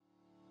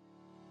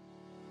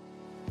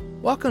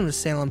Welcome to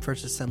Salem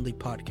First Assembly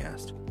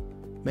Podcast.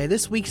 May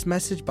this week's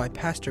message by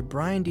Pastor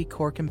Brian D.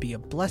 Corkin be a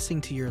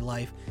blessing to your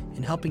life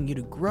in helping you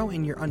to grow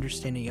in your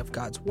understanding of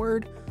God's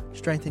Word,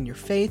 strengthen your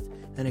faith,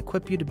 and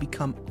equip you to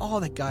become all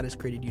that God has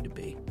created you to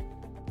be.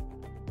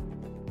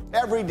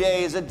 Every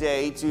day is a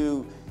day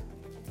to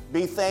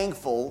be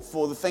thankful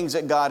for the things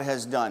that God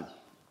has done.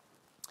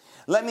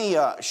 Let me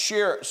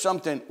share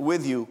something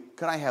with you.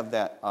 Can I have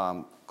that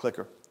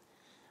clicker?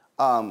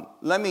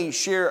 Let me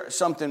share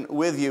something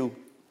with you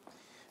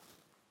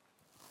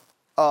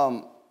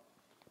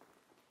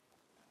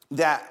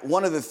that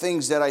one of the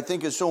things that I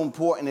think is so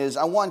important is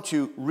I want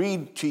to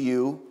read to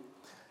you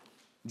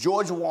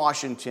George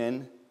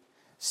Washington,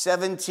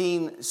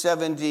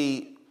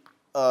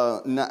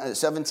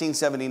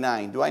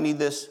 1779. Do I need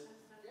this?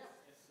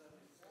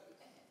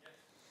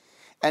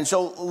 And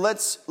so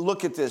let's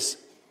look at this.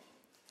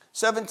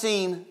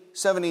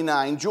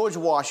 1779, George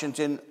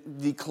Washington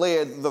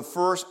declared the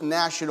first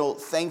national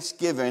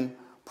Thanksgiving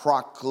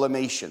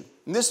proclamation.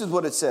 And this is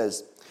what it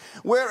says.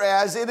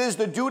 Whereas it is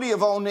the duty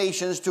of all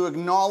nations to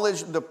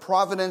acknowledge the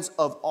providence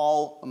of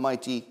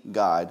Almighty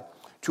God,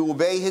 to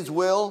obey His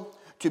will,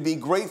 to be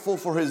grateful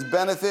for His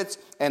benefits,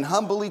 and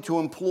humbly to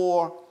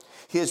implore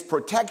His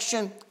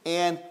protection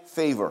and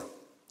favor.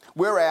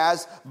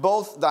 Whereas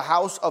both the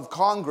House of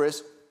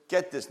Congress,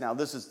 get this now,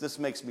 this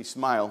makes me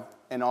smile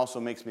and also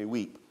makes me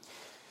weep.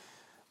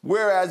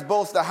 Whereas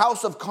both the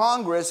House of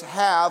Congress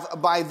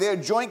have, by their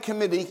joint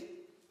committee,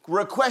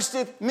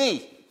 requested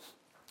me.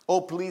 Oh,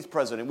 please,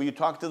 President, will you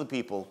talk to the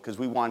people? Because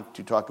we want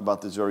to talk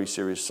about this very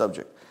serious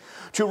subject.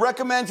 To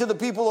recommend to the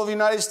people of the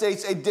United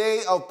States a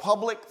day of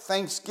public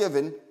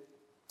thanksgiving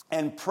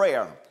and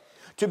prayer,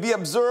 to be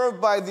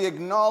observed by the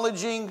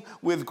acknowledging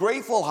with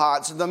grateful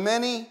hearts the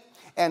many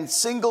and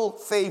single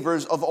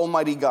favors of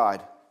Almighty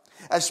God,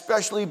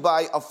 especially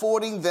by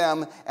affording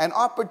them an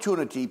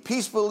opportunity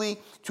peacefully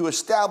to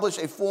establish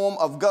a form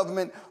of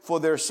government for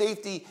their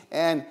safety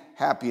and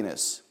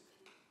happiness.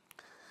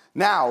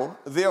 Now,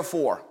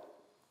 therefore,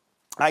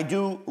 I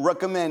do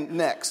recommend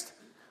next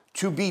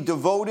to be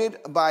devoted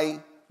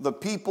by the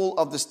people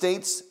of the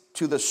states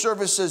to the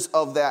services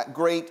of that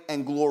great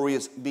and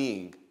glorious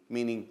being,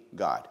 meaning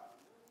God,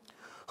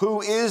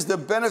 who is the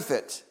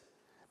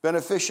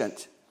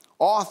beneficent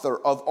author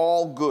of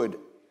all good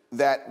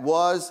that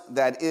was,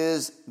 that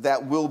is,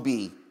 that will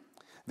be,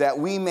 that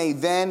we may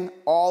then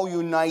all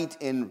unite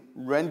in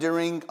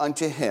rendering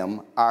unto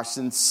Him our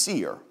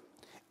sincere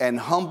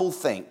and humble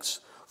thanks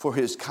for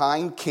His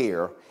kind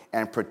care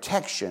and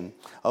protection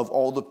of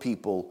all the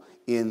people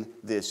in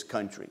this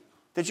country.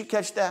 Did you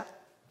catch that?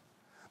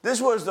 This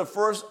was the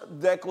first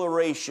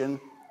proclamation,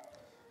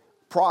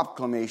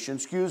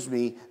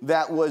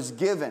 that was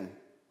given.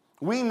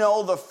 We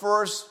know the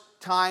first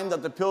time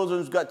that the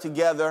Pilgrims got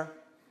together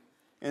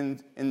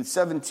in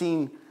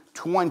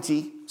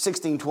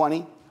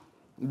 1620,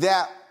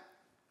 that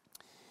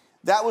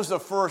was the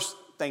first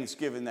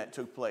Thanksgiving that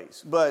took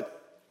place.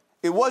 But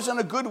it wasn't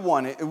a good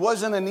one. It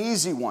wasn't an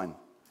easy one.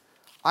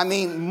 I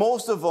mean,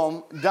 most of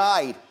them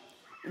died.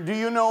 Do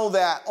you know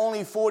that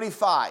only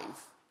 45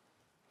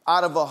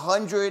 out of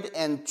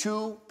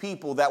 102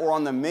 people that were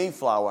on the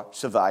Mayflower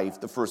survived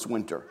the first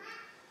winter?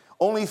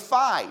 Only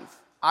 5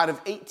 out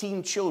of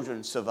 18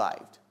 children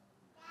survived.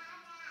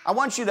 I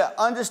want you to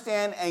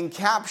understand and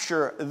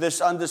capture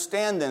this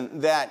understanding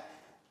that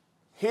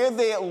here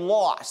they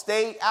lost.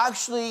 They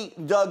actually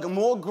dug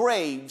more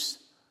graves.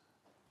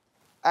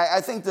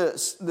 I think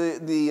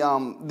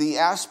the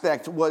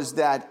aspect was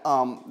that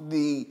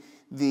the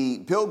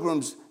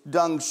Pilgrims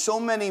dug so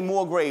many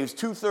more graves,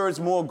 2/3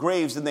 more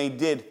graves than they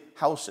did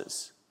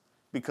houses,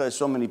 because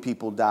so many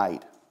people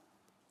died.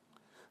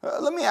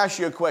 Let me ask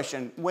you a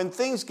question. When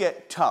things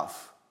get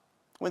tough,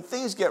 when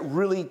things get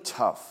really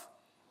tough,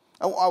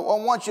 I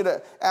want you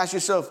to ask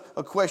yourself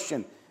a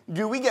question.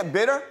 Do we get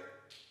bitter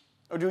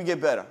or do we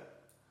get better?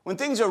 When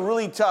things are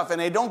really tough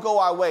and they don't go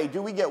our way,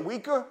 do we get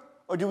weaker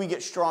or do we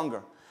get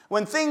stronger?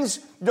 When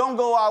things don't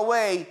go our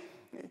way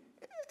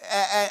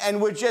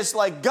and we're just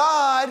like,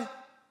 God,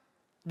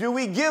 do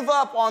we give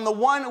up on the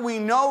one we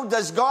know?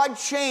 Does God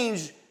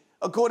change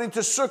according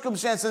to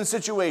circumstance and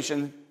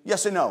situation?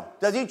 Yes or no?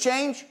 Does He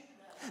change?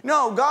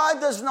 No, God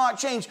does not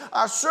change.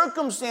 Our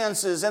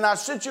circumstances and our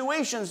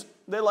situations,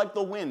 they're like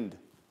the wind.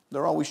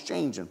 They're always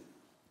changing.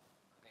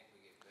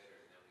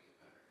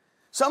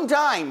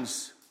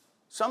 Sometimes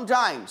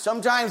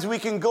we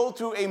can go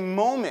through a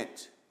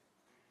moment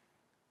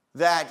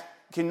that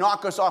can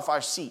knock us off our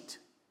seat.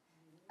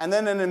 And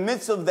then in the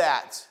midst of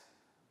that,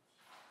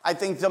 I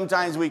think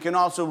sometimes we can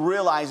also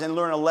realize and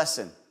learn a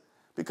lesson,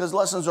 because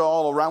lessons are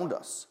all around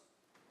us.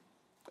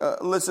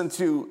 Listen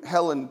to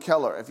Helen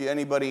Keller. If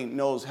anybody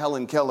knows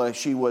Helen Keller,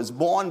 she was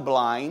born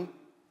blind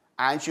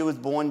and she was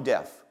born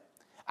deaf.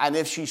 And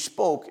if she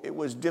spoke, it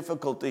was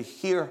difficult to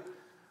hear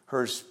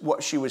her,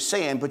 what she was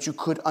saying, but you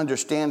could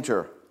understand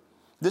her.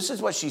 This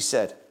is what she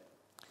said.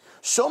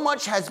 So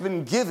much has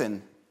been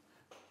given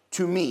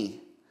to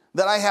me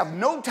that I have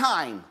no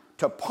time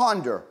to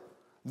ponder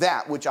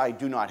that which I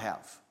do not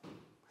have.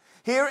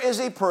 Here is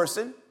a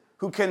person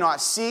who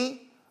cannot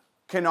see,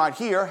 cannot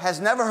hear, has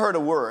never heard a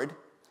word,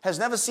 has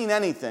never seen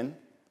anything,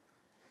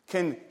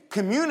 can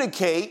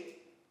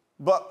communicate,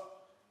 but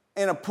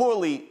in a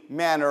poorly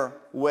manner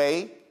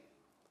way,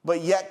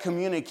 but yet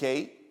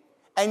communicate.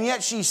 And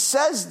yet she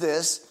says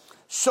this,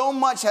 so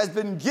much has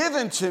been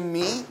given to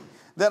me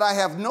that I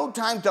have no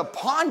time to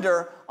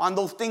ponder on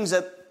those things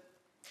that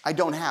I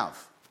don't have.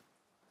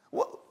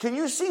 Well, can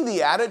you see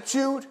the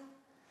attitude?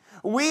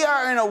 We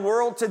are in a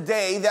world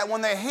today that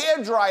when the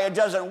hairdryer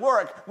doesn't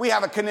work, we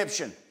have a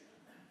conniption.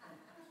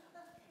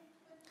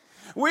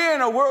 We're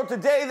in a world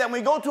today that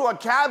we go to a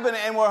cabinet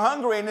and we're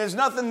hungry and there's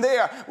nothing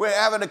there. We're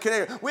having a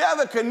conniption. We have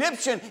a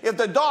conniption if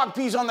the dog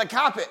pees on the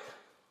carpet.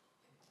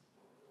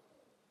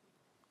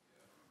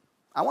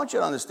 I want you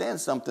to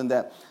understand something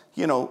that,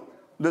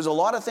 there's a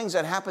lot of things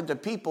that happen to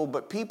people,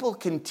 but people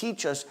can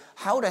teach us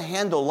how to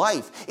handle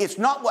life. It's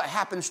not what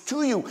happens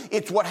to you.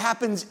 It's what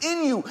happens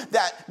in you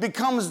that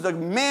becomes the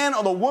man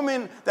or the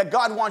woman that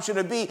God wants you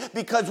to be.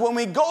 Because when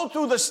we go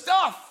through the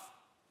stuff,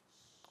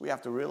 we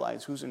have to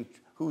realize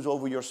who's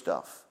over your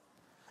stuff.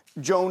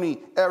 Joni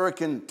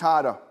Eareckson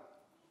Tada,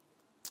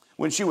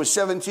 when she was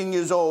 17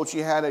 years old, she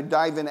had a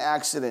diving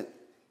accident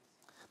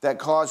that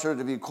caused her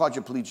to be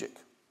quadriplegic.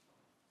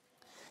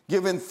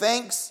 Giving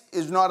thanks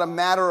is not a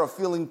matter of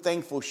feeling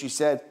thankful, she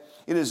said.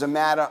 It is a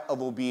matter of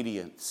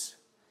obedience.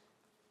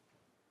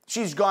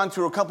 She's gone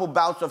through a couple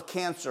bouts of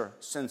cancer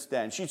since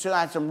then. She's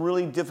had some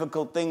really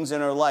difficult things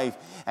in her life,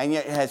 and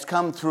yet has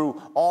come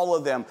through all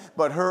of them.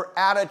 But her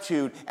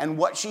attitude and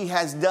what she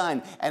has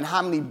done and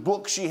how many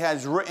books she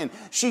has written,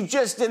 she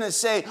just didn't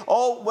say,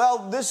 oh,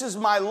 well, this is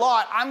my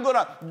lot. I'm going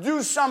to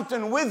do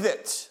something with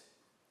it.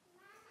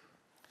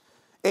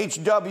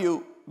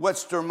 H.W.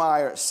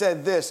 Westermeyer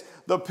said this,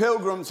 the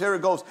pilgrims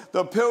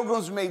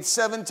made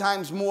 7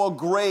 times more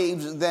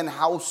graves than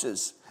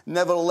houses.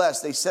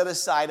 Nevertheless, they set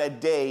aside a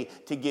day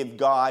to give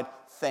God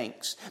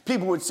thanks.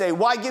 People would say,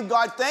 why give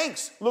God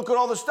thanks? Look at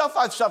all the stuff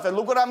I've suffered.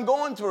 Look what I'm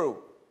going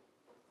through.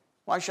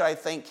 Why should I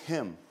thank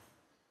him?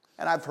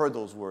 And I've heard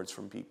those words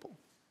from people.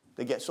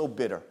 They get so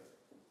bitter.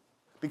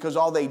 Because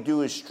all they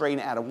do is strain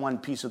at one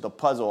piece of the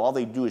puzzle. All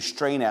they do is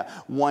strain at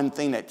one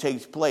thing that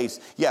takes place.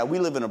 Yeah, we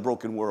live in a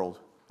broken world.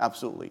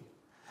 Absolutely.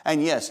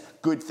 And yes,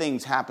 good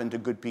things happen to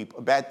good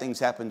people. Bad things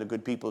happen to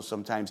good people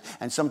sometimes.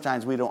 And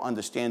sometimes we don't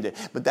understand it.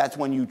 But that's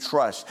when you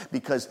trust,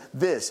 because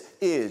this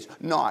is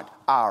not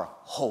our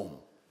home.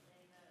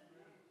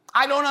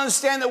 I don't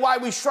understand why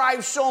we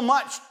strive so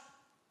much.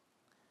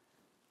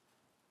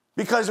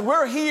 Because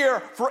we're here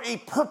for a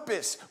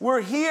purpose.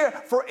 We're here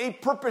for a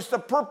purpose. The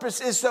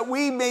purpose is that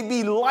we may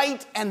be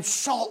light and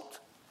salt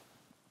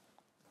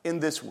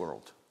in this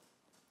world.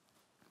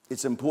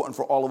 It's important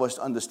for all of us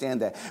to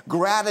understand that.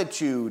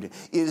 Gratitude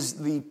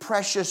is the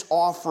precious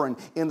offering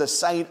in the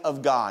sight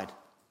of God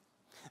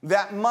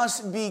that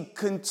must be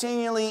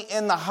continually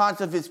in the hearts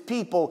of his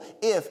people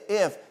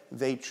if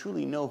they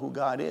truly know who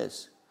God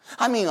is.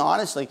 I mean,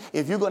 honestly,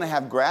 if you're going to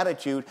have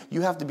gratitude,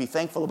 you have to be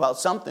thankful about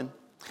something.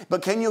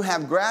 But can you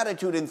have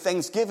gratitude and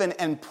thanksgiving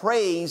and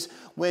praise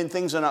when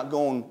things are not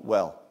going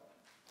well?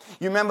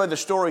 You remember the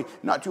story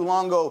not too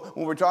long ago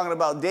when we were talking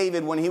about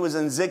David when he was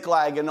in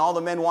Ziklag and all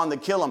the men wanted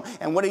to kill him.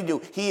 And what did he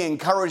do? He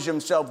encouraged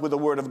himself with the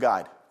word of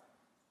God.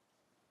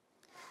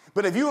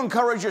 But if you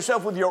encourage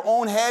yourself with your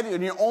own head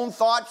and your own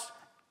thoughts,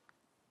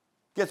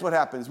 guess what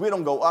happens? We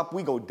don't go up,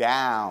 we go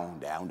down,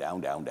 down,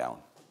 down, down, down.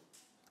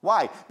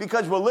 Why?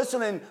 Because we're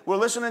listening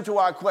to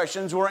our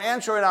questions, we're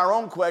answering our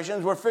own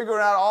questions, we're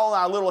figuring out all in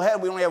our little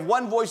head. We only have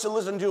one voice to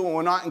listen to, and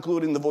we're not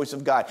including the voice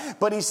of God.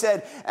 But he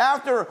said,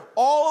 after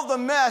all of the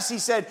mess, he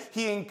said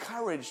he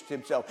encouraged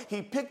himself.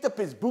 He picked up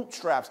his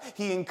bootstraps.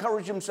 He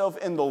encouraged himself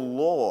in the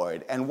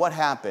Lord. And what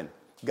happened?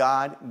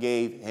 God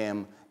gave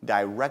him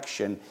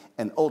direction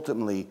and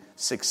ultimately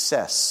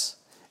success.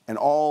 And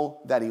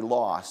all that he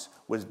lost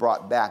was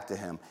brought back to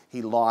him.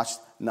 He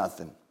lost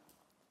nothing.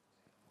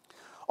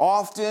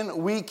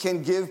 Often we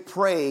can give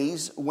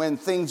praise when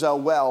things are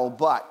well,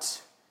 but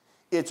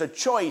it's a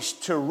choice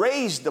to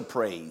raise the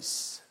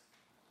praise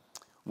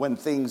when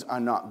things are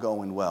not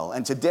going well.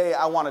 And today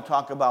I want to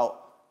talk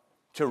about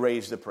to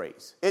raise the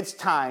praise. It's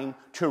time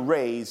to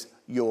raise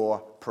your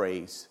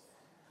praise.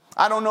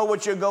 I don't know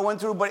what you're going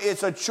through, but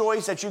it's a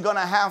choice that you're going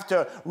to have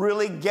to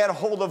really get a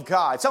hold of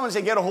God. Someone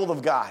say, get a hold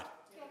of God.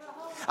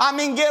 I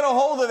mean, get a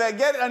hold of it.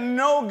 Get to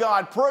know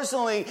God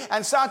personally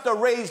and start to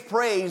raise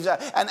praise.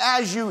 And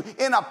as you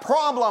in a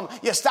problem,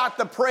 you start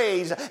to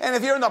praise. And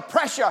if you're in the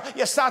pressure,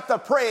 you start to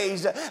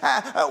praise.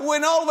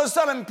 When all of a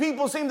sudden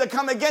people seem to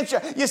come against you,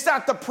 you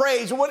start to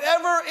praise.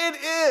 Whatever it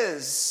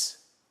is,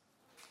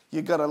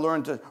 you got to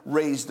learn to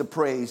raise the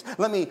praise.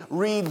 Let me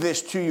read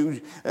this to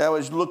you. I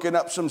was looking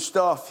up some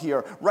stuff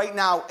here. Right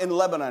now in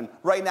Lebanon,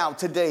 right now,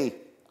 today,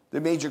 the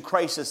major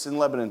crisis in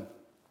Lebanon.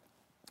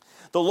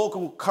 The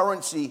local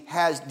currency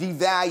has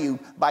devalued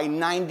by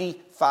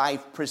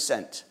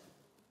 95%.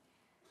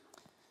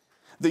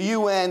 The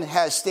UN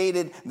has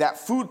stated that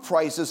food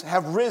prices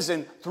have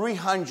risen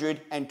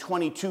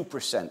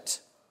 322%.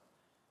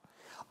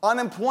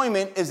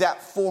 Unemployment is at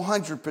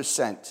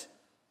 400%.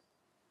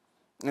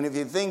 And if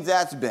you think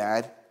that's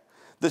bad,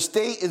 The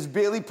state is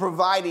barely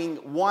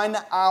providing 1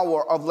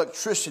 hour of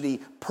electricity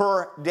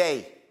per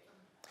day.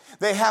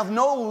 They have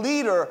no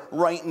leader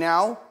right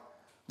now.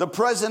 The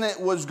president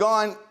was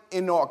gone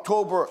in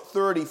October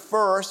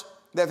 31st.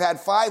 They've had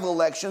 5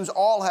 elections.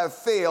 All have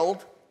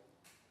failed.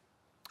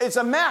 It's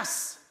a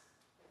mess.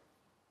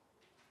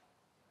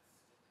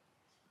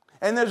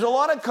 And there's a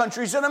lot of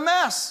countries in a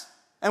mess.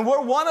 And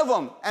we're one of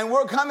them. And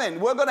we're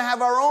coming. We're going to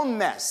have our own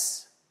mess.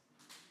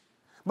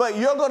 But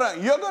you're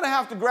gonna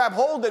have to grab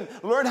hold and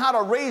learn how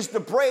to raise the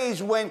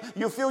praise when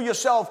you feel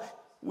yourself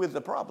with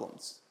the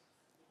problems.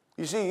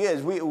 You see,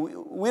 we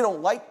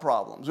don't like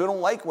problems. We don't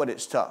like when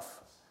it's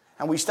tough.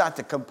 And we start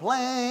to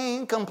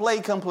complain.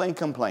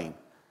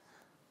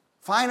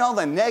 Find all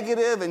the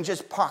negative and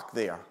just park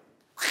there.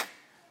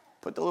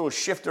 Put the little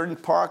shifter in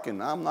park,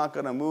 and I'm not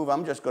going to move.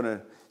 I'm just going to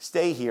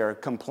stay here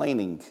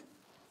complaining.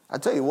 I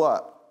tell you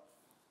what,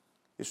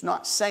 it's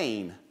not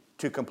sane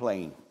to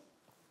complain.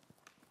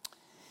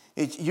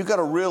 You got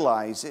to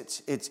realize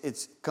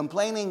it's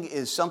complaining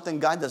is something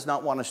God does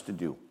not want us to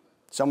do.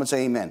 Someone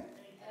say amen. Amen.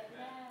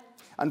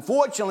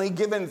 Unfortunately,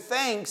 giving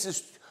thanks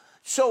is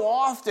so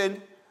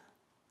often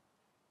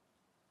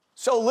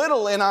so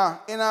little in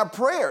our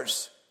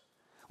prayers.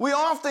 We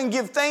often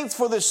give thanks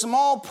for the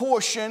small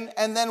portion,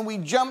 and then we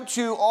jump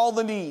to all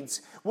the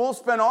needs. We'll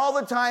spend all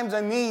the times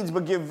on needs,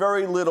 but give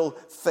very little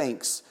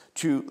thanks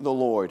to the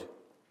Lord.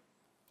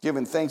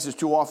 Giving thanks is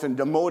too often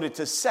demoted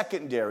to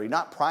secondary,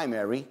 not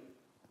primary.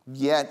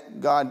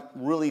 Yet, God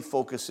really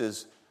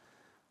focuses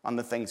on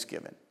the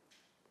thanksgiving.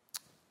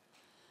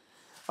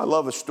 I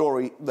love a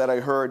story that I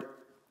heard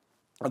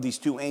of these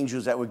 2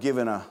 angels that were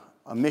given a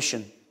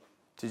mission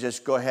to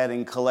just go ahead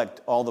and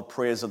collect all the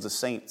prayers of the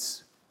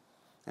saints.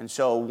 And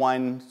so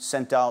one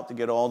sent out to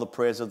get all the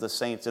prayers of the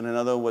saints, and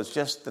another was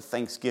just the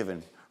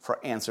thanksgiving for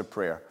answer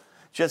prayer,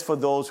 just for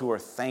those who are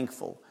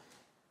thankful.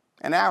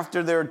 And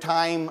after their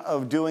time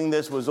of doing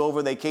this was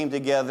over, they came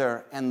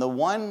together, and the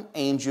one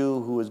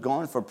angel who was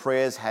going for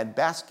prayers had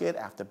basket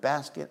after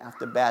basket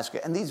after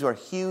basket, and these were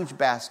huge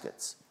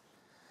baskets.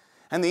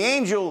 And the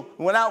angel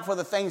who went out for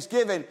the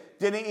thanksgiving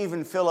didn't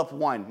even fill up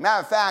one.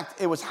 Matter of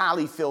fact, it was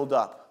highly filled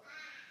up.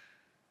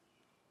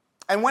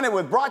 And when it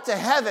was brought to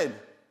heaven,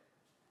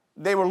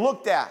 they were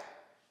looked at,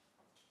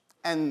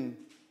 and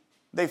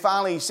they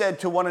finally said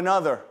to one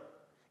another,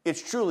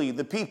 it's truly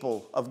the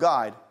people of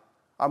God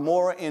are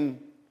more in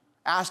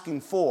asking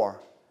for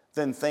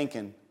than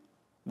thanking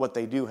what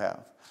they do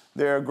have.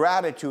 Their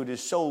gratitude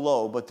is so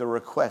low, but their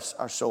requests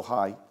are so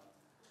high.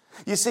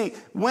 You see,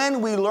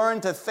 when we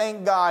learn to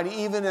thank God,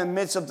 even in the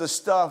midst of the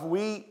stuff,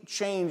 it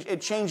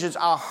changes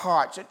our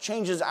hearts. It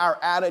changes our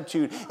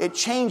attitude. It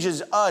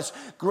changes us.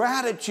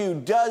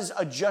 Gratitude does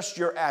adjust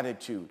your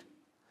attitude.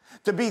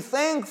 To be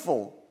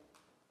thankful.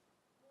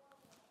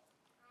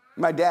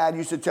 My dad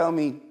used to tell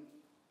me,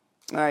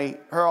 I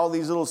heard all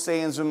these little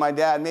sayings from my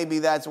dad. Maybe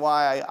that's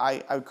why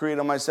I created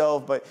them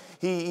myself. But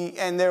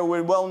and there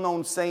were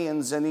well-known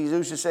sayings. And he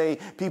used to say,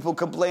 people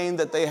complain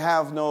that they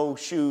have no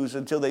shoes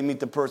until they meet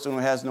the person who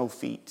has no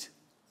feet.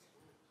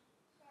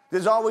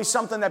 There's always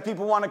something that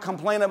people want to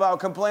complain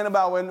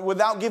about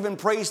without giving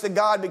praise to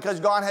God, because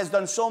God has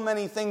done so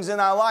many things in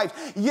our lives.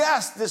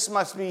 Yes, this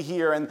must be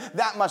here, and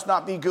that must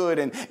not be good.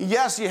 And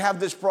yes, you have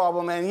this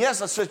problem, and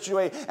yes, a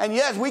situation. And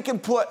yes, we can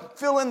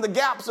fill in the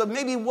gaps of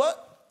maybe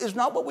what is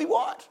not what we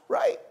want,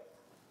 right?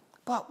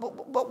 But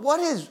what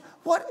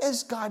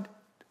has God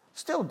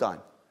still done?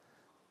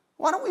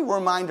 Why don't we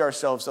remind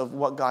ourselves of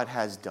what God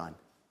has done?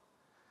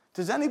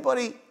 Does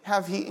anybody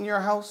have heat in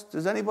your house?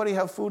 Does anybody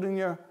have food in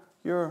your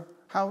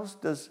house?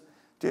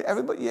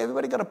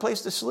 Everybody got a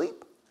place to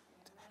sleep?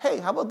 Hey,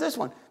 how about this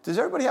one? Does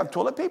everybody have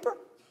toilet paper?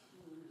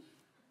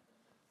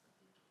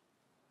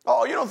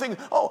 Oh, you don't think,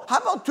 how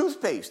about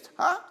toothpaste,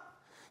 huh?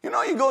 You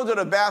know, you go to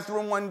the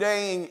bathroom one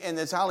day and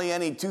there's hardly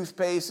any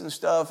toothpaste and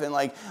stuff, and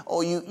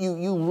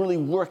you really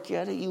work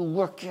at it,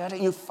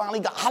 you finally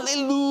got,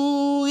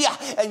 hallelujah,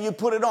 and you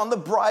put it on the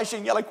brush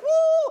and you're like,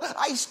 woo,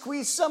 I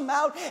squeeze some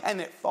out,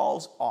 and it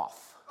falls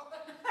off.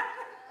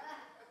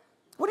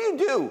 What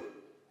do?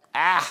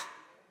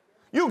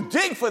 You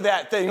dig for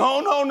that thing.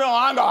 Oh, no,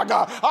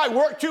 I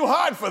worked too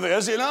hard for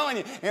this,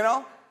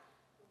 and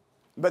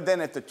But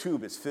then if the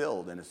tube is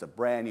filled and it's a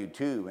brand new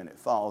tube and it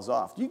falls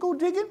off, do you go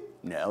digging?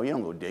 No, you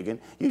don't go digging.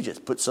 You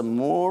just put some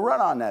more run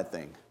on that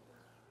thing.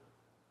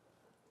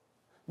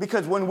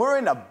 Because when we're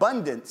in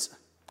abundance,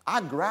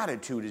 our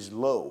gratitude is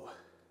low.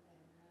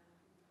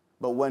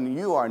 But when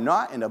you are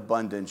not in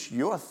abundance,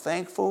 you're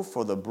thankful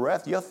for the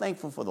breath. You're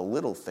thankful for the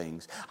little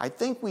things. I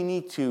think we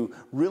need to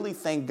really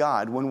thank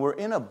God. When we're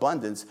in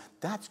abundance,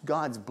 that's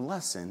God's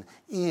blessing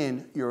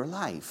in your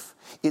life.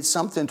 It's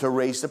something to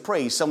raise the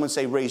praise. Someone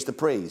say, raise the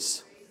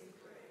praise.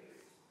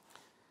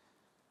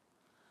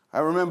 I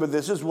remember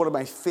this is one of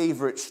my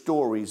favorite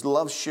stories.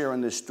 Love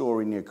sharing this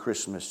story near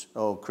Christmas.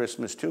 Oh,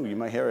 Christmas too. You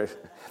might hear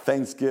it.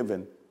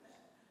 Thanksgiving.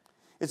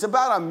 It's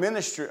about a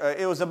minister.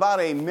 It was about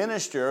a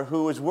minister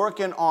who was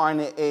working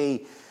on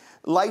a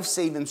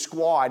life-saving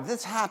squad.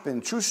 This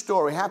true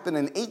story, happened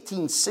in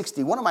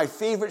 1860. One of my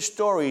favorite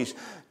stories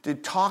to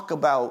talk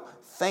about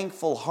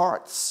thankful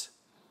hearts.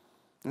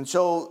 And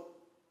so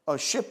a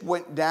ship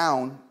went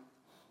down,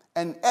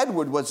 and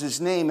Edward was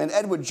his name, and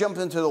Edward jumped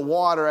into the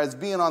water as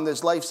being on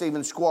this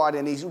life-saving squad,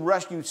 and he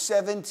rescued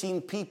 17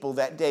 people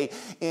that day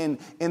in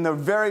the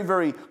very,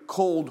 very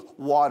cold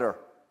water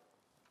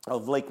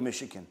of Lake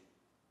Michigan.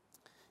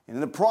 And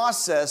in the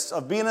process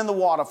of being in the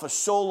water for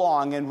so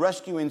long and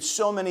rescuing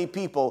so many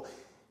people,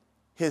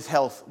 his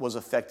health was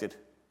affected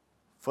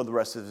for the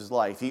rest of his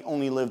life. He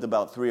only lived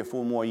about 3 or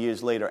 4 more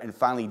years later and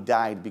finally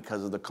died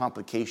because of the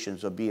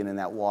complications of being in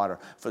that water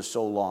for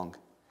so long.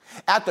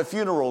 At the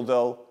funeral,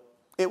 though,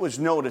 it was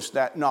noticed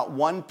that not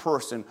one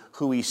person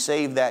who he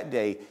saved that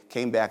day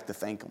came back to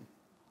thank him.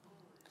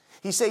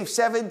 He saved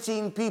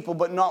 17 people,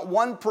 but not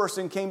one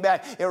person came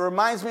back. It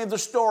reminds me of the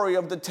story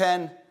of the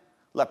 10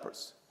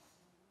 lepers.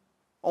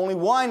 Only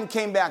one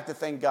came back to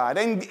thank God.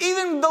 And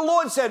even the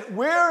Lord said,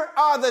 "Where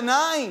are the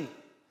 9?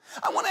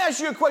 I want to ask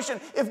you a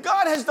question. If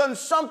God has done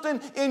something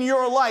in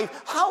your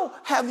life, how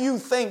have you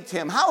thanked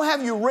him? How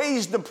have you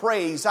raised the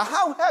praise?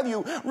 How have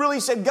you really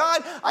said,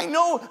 "God, I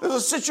know there's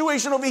a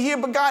situation over here,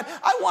 but God,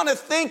 I want to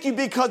thank you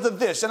because of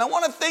this, and I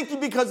want to thank you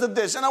because of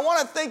this, and I want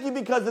to thank you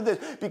because of this,"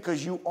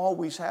 because you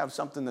always have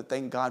something to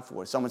thank God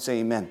for. Someone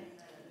say amen.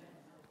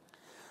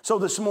 So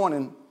this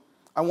morning,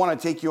 I want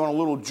to take you on a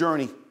little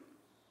journey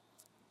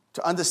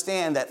to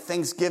understand that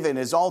Thanksgiving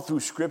is all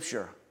through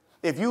Scripture.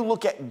 If you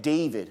look at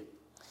David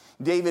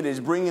is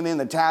bringing in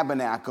the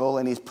tabernacle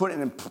and he's putting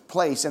it in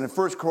place. And in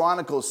 1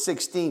 Chronicles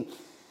 16,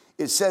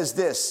 it says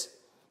this.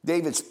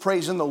 David's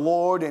praising the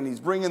Lord and he's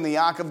bringing the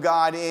ark of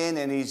God in,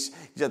 and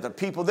the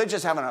people, they're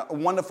just having a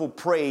wonderful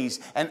praise.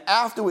 And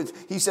afterwards,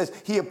 he says,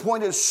 he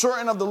appointed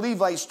certain of the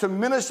Levites to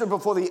minister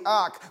before the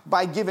ark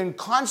by giving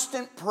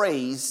constant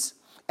praise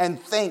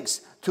and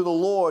thanks to the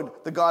Lord,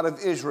 the God of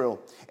Israel,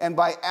 and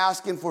by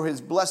asking for his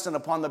blessing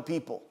upon the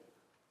people.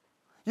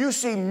 You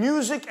see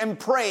music and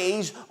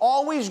praise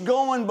always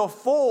going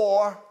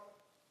before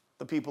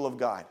the people of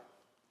God.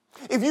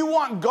 If you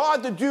want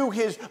God to do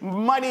his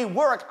mighty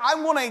work, I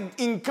want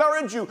to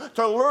encourage you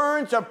to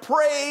learn to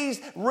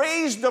praise,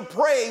 raise the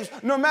praise,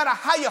 no matter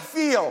how you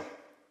feel.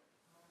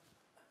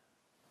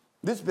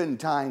 There's been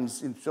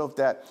times in stuff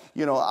that,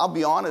 I'll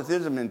be honest,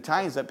 there's been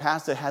times that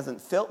pastor hasn't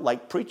felt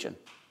like preaching.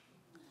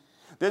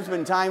 There's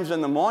been times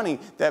in the morning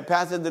that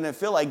pastor didn't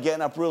feel like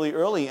getting up really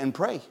early and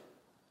pray.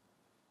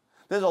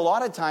 There's a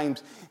lot of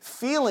times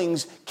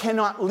feelings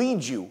cannot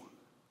lead you.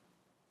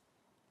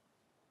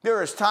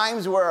 There is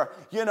times where,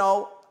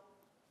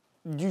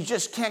 you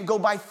just can't go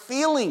by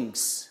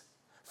feelings.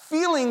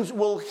 Feelings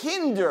will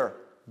hinder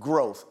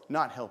growth,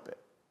 not help it.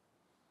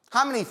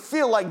 How many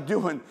feel like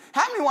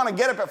how many want to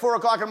get up at 4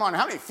 o'clock in the morning?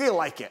 How many feel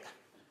like it?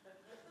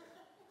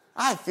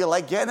 I feel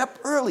like getting up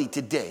early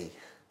today.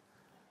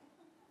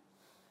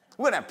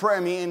 We're going to have prayer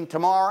meeting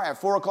tomorrow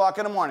at 4 o'clock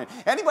in the morning.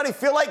 Anybody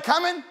feel like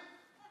coming?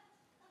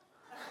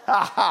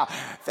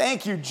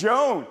 Thank you,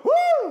 Joan.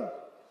 Woo!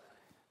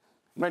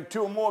 When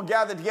 2 or more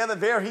gathered together,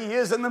 there he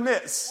is in the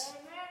midst.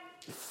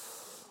 Amen.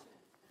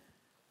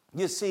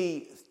 You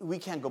see, we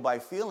can't go by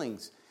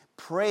feelings.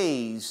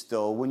 Praise,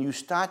 though, when you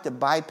start to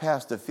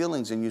bypass the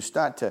feelings and you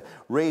start to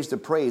raise the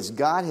praise,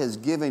 God has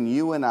given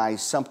you and I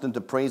something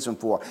to praise him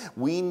for.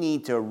 We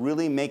need to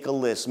really make a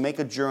list, make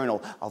a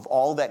journal of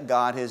all that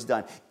God has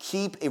done.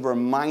 Keep a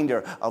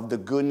reminder of the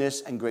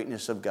goodness and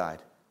greatness of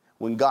God.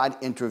 When God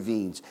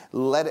intervenes,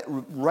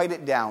 write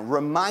it down.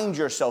 Remind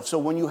yourself. So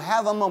when you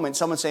have a moment,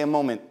 someone say a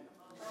moment,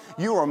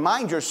 you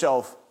remind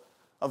yourself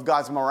of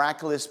God's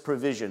miraculous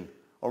provision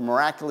or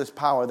miraculous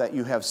power that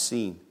you have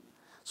seen.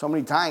 So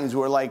many times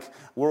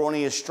we're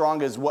only as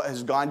strong as what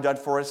has God done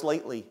for us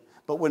lately,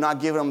 but we're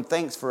not giving him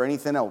thanks for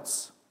anything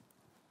else.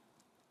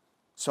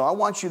 So I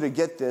want you to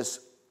get this.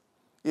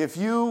 If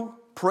you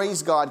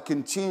praise God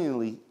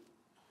continually,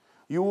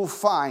 you will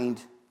find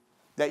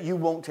that you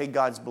won't take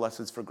God's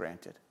blessings for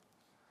granted.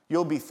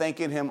 You'll be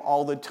thanking him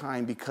all the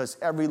time because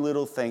every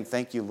little thing,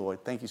 thank you,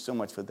 Lord. Thank you so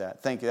much for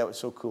that. Thank you. That was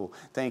so cool.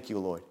 Thank you,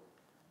 Lord.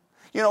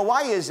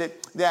 Why is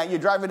it that you're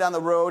driving down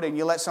the road and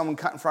you let someone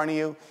cut in front of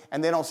you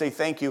and they don't say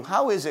thank you?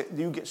 How is it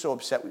you get so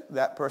upset with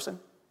that person?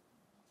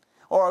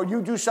 Or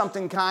you do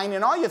something kind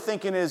and all you're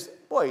thinking is,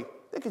 boy,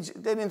 they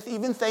didn't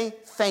even say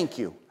thank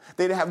you.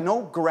 They have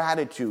no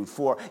gratitude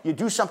for you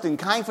do something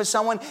kind for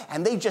someone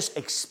and they just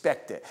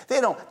expect it.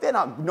 They're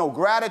not no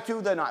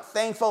gratitude. They're not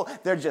thankful.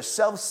 They're just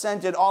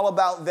self-centered, all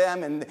about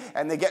them.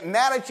 And they get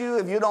mad at you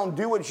if you don't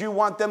do what you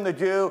want them to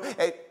do.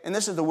 And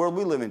this is the world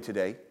we live in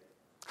today.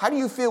 How do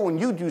you feel when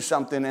you do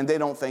something and they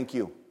don't thank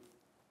you?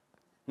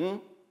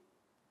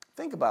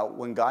 Think about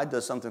when God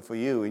does something for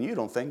you and you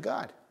don't thank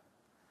God.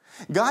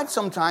 God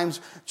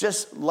sometimes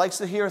just likes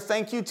to hear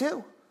thank you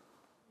too.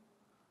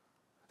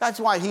 That's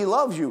why he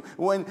loves you.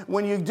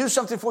 When you do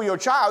something for your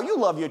child, you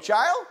love your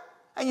child.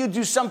 And you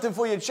do something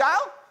for your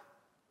child,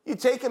 you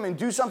take him and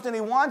do something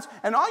he wants,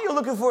 and all you're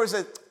looking for is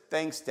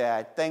thanks,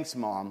 Dad. Thanks,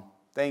 Mom.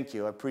 Thank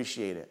you. I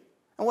appreciate it.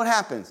 And what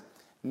happens?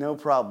 No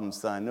problem,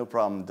 son. No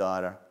problem,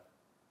 daughter.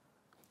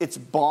 It's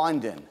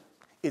bonding.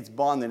 It's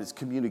bonding. It's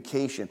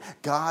communication.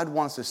 God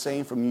wants the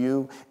same from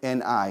you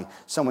and I.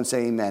 Someone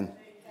say amen.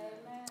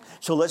 Amen.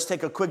 So let's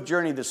take a quick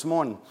journey this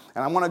morning.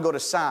 And I want to go to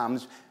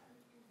Psalms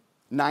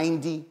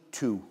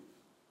 92.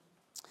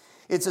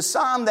 It's a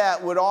psalm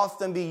that would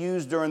often be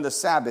used during the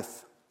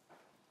Sabbath,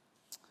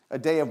 a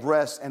day of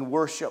rest and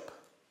worship.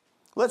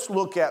 Let's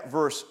look at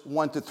verse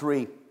 1 to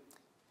 3.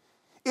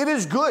 It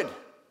is good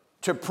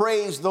to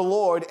praise the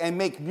Lord and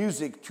make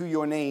music to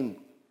your name,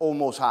 O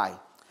Most High,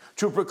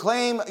 to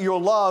proclaim your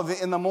love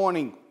in the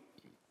morning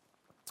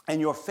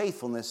and your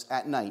faithfulness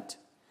at night,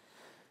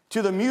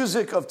 to the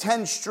music of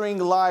 10-string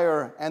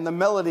lyre and the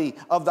melody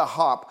of the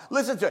harp.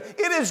 Listen to it.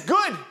 It is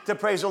good to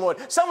praise the Lord.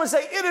 Someone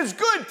say, it is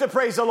good to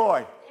praise the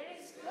Lord.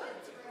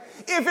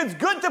 If it's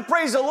good to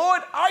praise the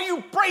Lord, are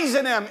you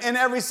praising him in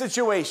every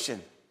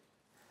situation?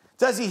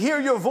 Does he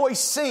hear your voice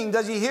sing?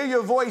 Does he hear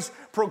your voice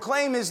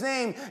proclaim his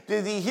name?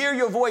 Did he hear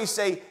your voice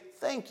say,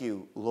 thank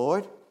you,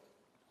 Lord?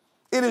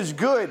 It is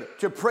good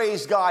to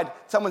praise God.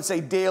 Someone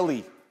say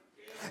daily.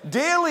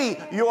 Daily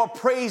your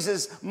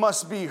praises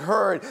must be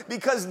heard,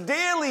 because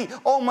daily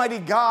Almighty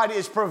God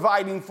is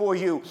providing for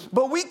you.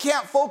 But we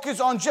can't focus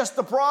on just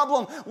the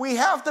problem. We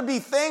have to be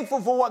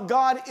thankful for what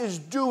God is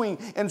doing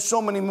in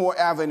so many more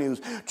avenues.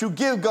 To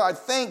give God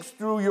thanks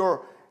through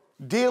your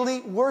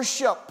daily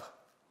worship.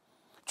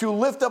 To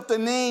lift up the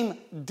name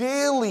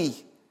daily.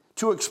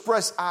 To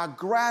express our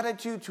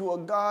gratitude to a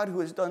God who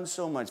has done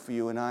so much for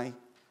you and I.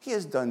 He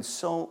has done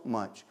so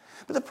much.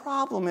 But the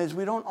problem is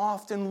we don't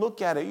often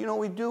look at it. You know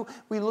what we do?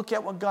 We look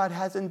at what God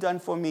hasn't done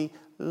for me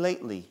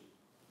lately.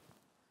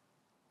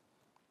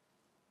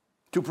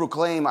 To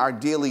proclaim our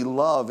daily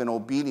love and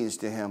obedience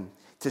to him.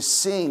 To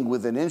sing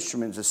with an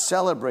instrument. To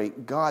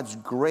celebrate God's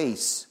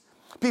grace.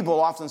 People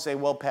often say,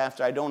 well,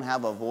 Pastor, I don't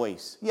have a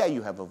voice. Yeah,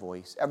 you have a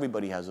voice.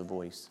 Everybody has a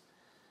voice.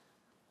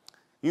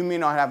 You may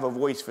not have a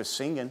voice for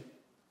singing,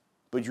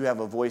 but you have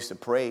a voice to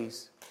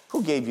praise.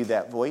 Who gave you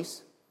that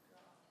voice?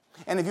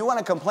 And if you want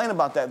to complain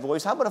about that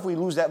voice, how about if we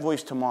lose that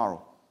voice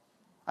tomorrow?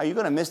 Are you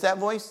going to miss that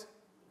voice?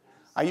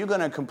 Are you going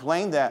to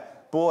complain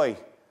that, boy,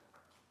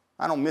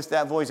 I don't miss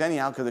that voice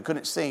anyhow because I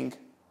couldn't sing?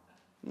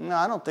 No,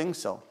 I don't think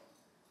so.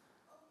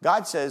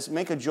 God says,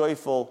 make a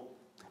joyful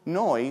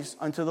noise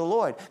unto the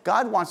Lord.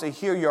 God wants to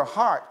hear your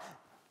heart.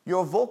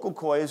 Your vocal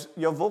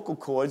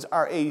cords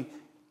are a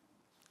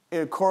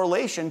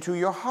correlation to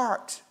your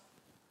heart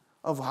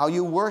of how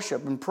you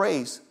worship and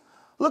praise.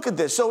 Look at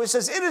this. So it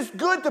says, it is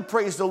good to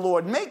praise the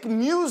Lord. Make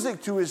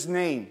music to his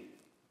name.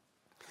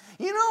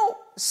 You know,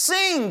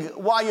 sing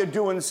while you're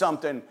doing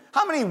something.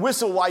 How many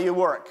whistle while you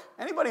work?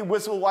 Anybody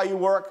whistle while you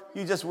work?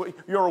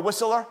 You're a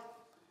whistler?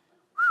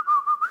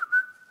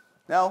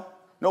 No?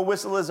 No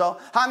whistlers?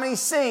 How many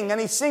sing?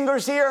 Any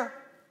singers here?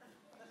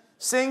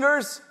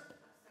 Singers?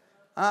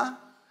 Huh?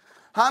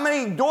 How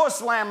many door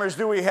slammers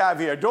do we have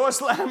here? Door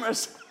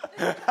slammers?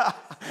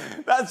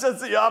 That's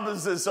just the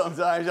opposite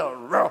sometimes.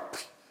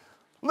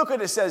 Look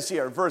what it says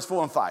here, verse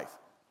 4 and 5.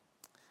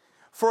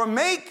 For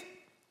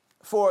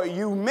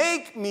you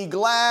make me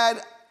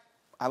glad.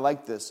 I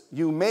like this.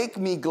 You make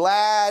me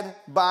glad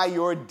by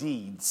your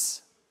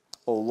deeds,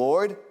 O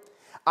Lord.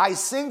 I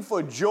sing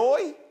for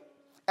joy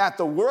at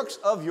the works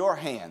of your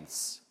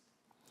hands.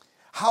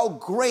 How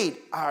great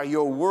are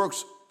your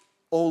works,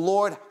 O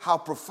Lord. How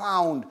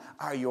profound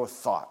are your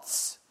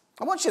thoughts.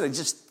 I want you to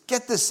just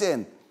get this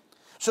in.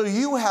 So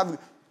you have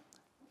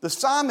the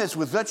psalmist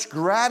with such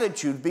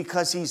gratitude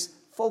because he's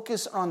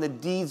focused on the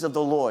deeds of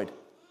the Lord.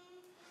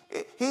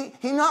 He's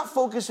not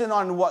focusing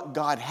on what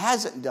God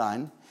hasn't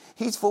done.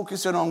 He's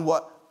focusing on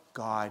what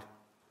God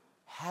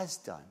has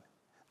done.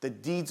 The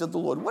deeds of the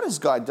Lord. What has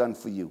God done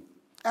for you?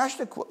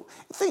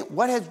 Think,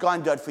 what has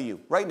God done for you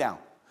right now?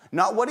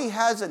 Not what he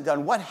hasn't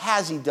done. What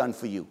has he done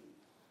for you?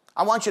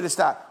 I want you to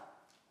start.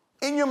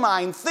 In your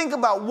mind, think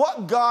about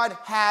what God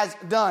has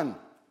done.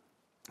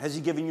 Has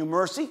he given you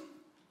mercy?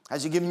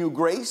 Has he given you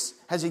grace?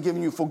 Has he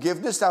given you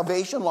forgiveness,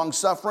 salvation,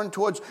 long-suffering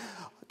towards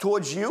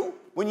you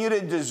when you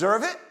didn't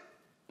deserve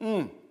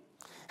it?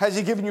 Has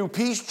he given you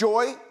peace,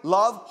 joy,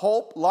 love,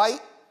 hope, light,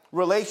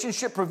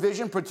 relationship,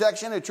 provision,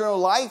 protection, eternal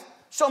life?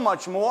 So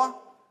much more.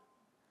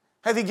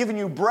 Has he given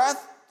you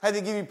breath? Has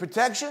he given you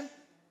protection?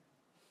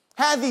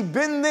 Has he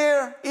been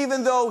there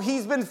even though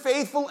he's been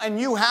faithful and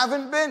you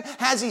haven't been?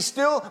 Has he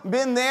still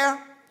been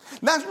there?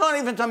 That's not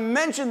even to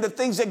mention the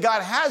things that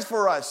God has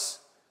for us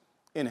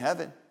in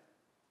heaven.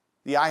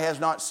 The eye has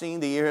not seen,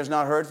 the ear has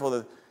not heard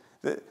for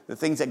the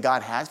things that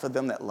God has for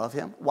them that love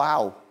him.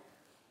 Wow.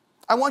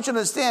 I want you to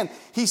understand,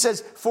 he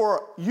says,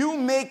 for you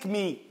make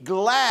me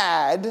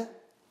glad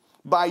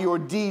by your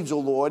deeds, O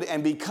Lord,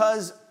 and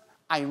because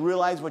I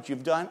realize what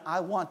you've done,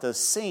 I want to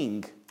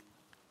sing.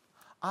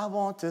 I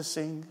want to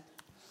sing.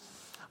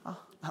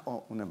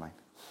 Oh, never mind.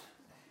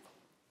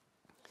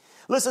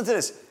 Listen to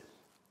this.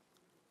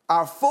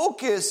 Our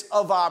focus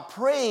of our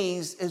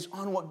praise is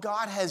on what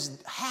God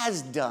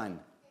has done.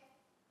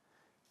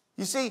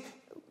 You see,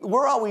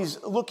 we're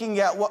always looking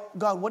at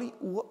God,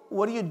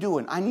 what are you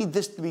doing? I need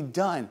this to be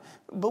done.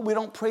 But we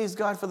don't praise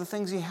God for the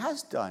things he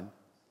has done.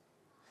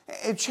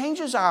 It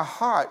changes our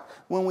heart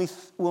when we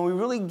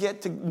really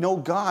get to know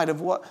God of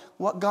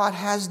what God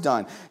has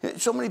done.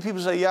 So many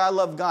people say, yeah, I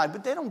love God,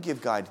 but they don't give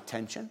God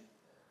attention.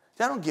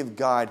 They don't give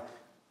God,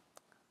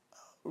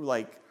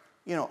 a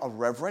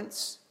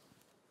reverence.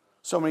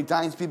 So many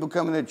times people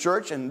come into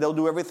church and they'll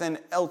do everything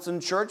else in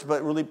church,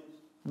 but really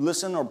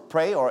listen or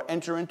pray or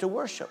enter into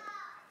worship.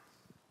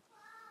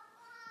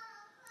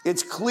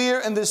 It's clear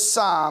in this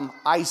psalm,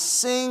 I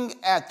sing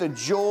at the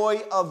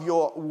joy of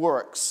your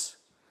works.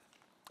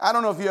 I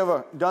don't know if you've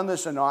ever done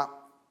this or not,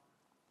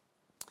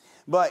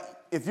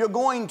 but if you're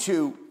going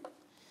to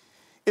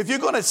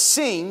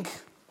sing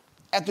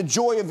at the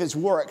joy of his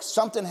works,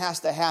 something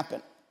has to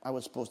happen. I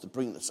was supposed to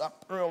bring this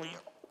up earlier.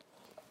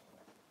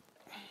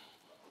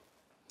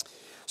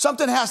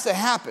 Something has to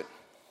happen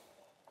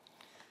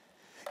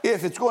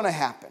if it's going to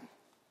happen.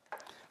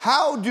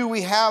 How do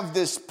we have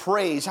this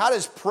praise? How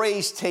does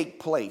praise take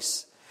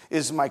place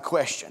is my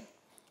question.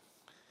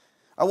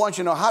 I want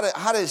you to know,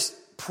 how does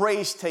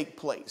praise take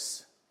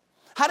place?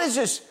 How does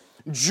this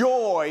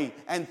joy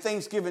and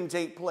thanksgiving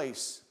take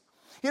place?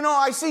 You know,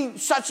 I see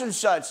such and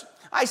such.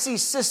 I see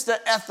Sister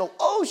Ethel.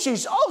 Oh,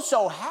 she's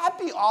so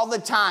happy all the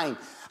time.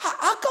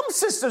 How come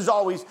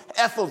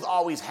Ethel's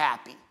always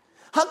happy?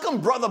 How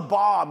come Brother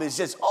Bob is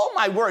just, oh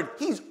my word,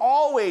 he's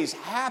always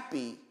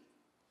happy?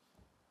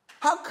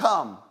 How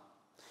come?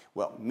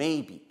 Well,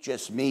 maybe,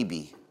 just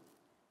maybe,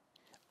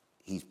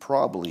 he's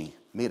probably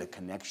made a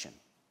connection.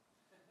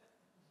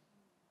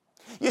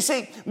 You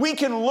see, we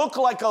can look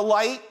like a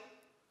light.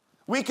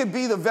 We can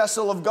be the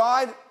vessel of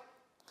God.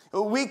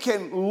 We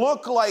can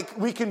look like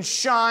we can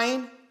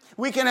shine.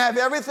 We can have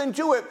everything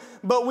to it,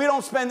 but we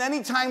don't spend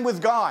any time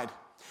with God.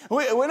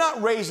 We're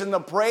not raising the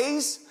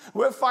praise.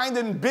 We're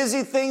finding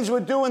busy things. We're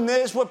doing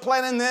this. We're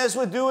planning this.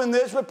 We're doing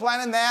this. We're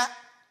planning that.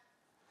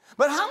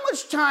 But how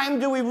much time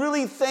do we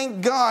really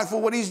thank God for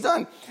what he's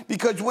done?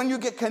 Because when you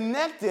get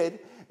connected,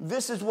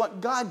 this is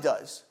what God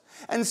does.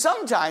 And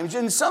sometimes,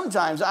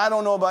 I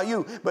don't know about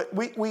you, but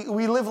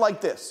we live like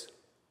this.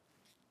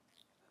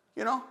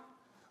 You know?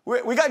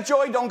 We got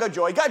joy, don't got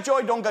joy. Got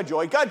joy, don't got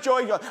joy. Got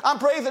joy, I'm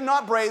praising,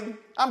 not praising.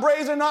 I'm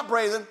praising, not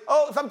praising.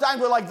 Oh, sometimes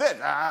we're like this.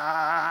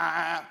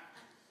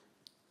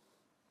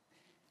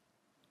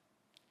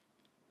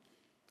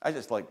 I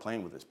just like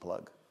playing with this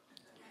plug.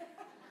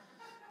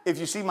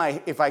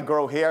 If I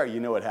grow hair,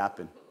 you know what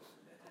happened.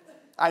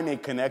 I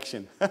make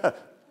connection.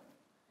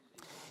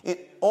 In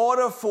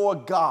order for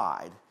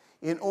God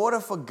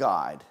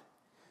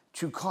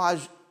to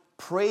cause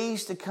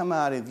praise to come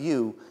out of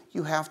you,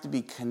 you have to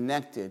be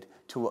connected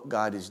to what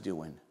God is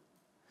doing.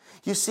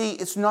 You see,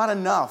 it's not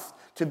enough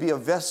to be a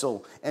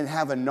vessel and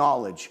have a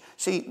knowledge.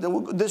 See,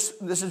 this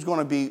is going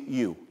to be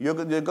you. You're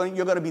going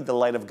to be the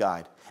light of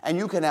God. And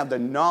you can have the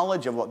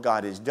knowledge of what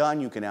God has done.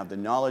 You can have the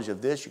knowledge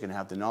of this. You can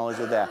have the knowledge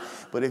of that.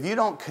 But if you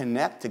don't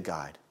connect to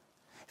God,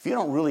 if you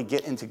don't really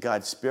get into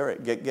God's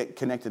Spirit, get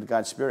connected to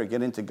God's Spirit,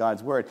 get into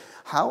God's Word,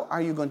 how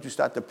are you going to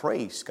start to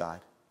praise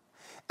God?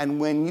 And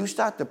when you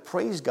start to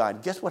praise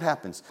God, guess what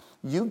happens?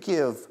 You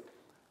give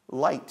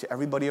light to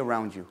everybody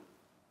around you.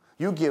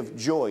 You give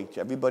joy to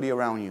everybody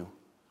around you.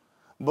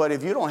 But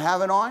if you don't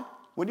have it on,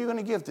 what are you going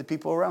to give to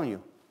people around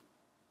you?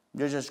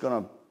 You're just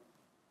going to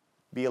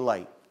be a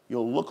light.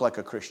 You'll look like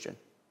a Christian.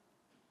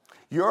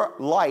 Your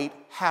light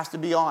has to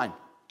be on.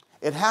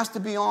 It has to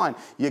be on.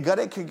 You got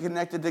to get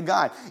connected to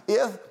God.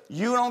 If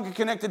you don't get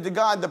connected to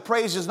God, the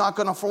praise is not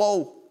going to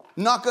flow.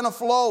 Not going to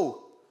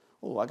flow.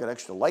 Oh, I got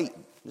extra light.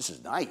 This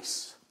is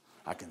nice.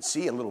 I can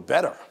see a little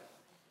better.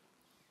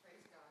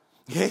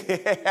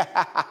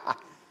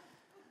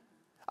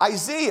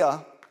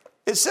 Isaiah,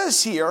 it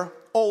says here,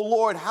 "O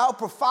Lord, how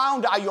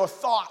profound are your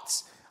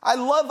thoughts." I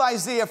love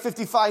Isaiah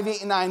 55, 8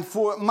 and 9.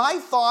 "For my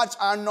thoughts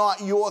are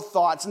not your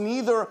thoughts,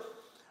 neither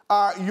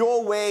are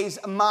your ways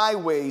my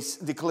ways,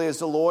 declares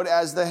the Lord.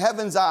 As the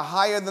heavens are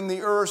higher than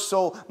the earth,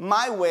 so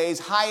my ways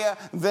higher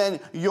than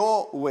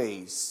your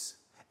ways,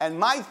 and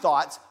my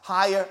thoughts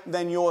higher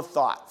than your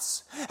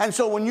thoughts." And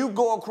so when you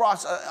go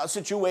across a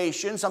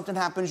situation, something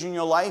happens in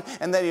your life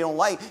and that you don't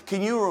like,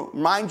 can you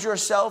remind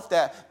yourself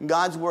that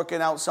God's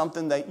working out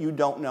something that you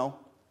don't know?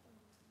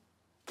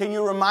 Can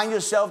you remind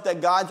yourself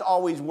that God's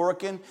always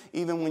working,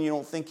 even when you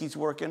don't think he's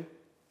working?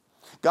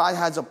 God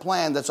has a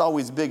plan that's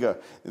always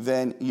bigger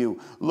than you.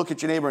 Look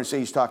at your neighbor and say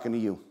he's talking to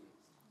you.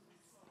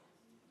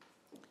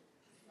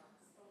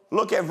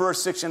 Look at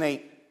verse 6 and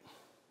 8.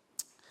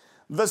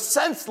 "The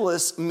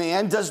senseless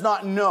man does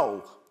not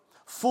know.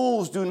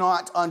 Fools do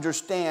not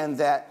understand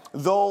that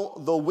though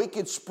the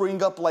wicked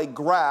spring up like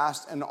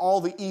grass and all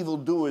the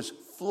evildoers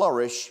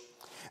flourish,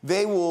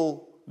 they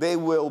will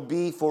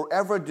be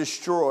forever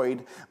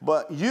destroyed,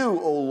 but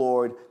you, O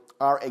Lord,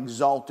 are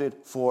exalted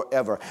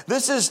forever."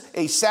 This is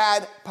a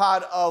sad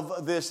part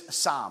of this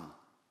psalm.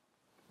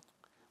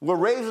 We're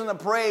raising the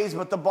praise,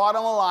 but the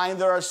bottom line,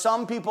 there are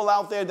some people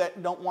out there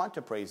that don't want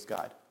to praise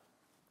God.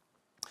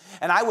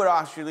 And I would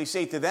actually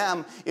say to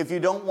them, if you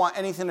don't want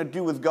anything to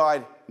do with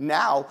God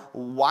now,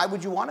 why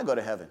would you want to go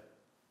to heaven?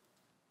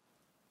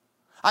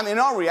 I mean, in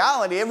all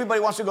reality,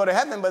 everybody wants to go to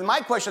heaven, but my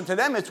question to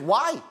them is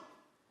why?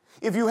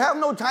 If you have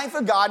no time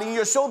for God and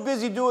you're so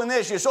busy doing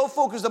this, you're so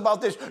focused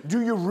about this,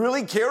 do you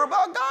really care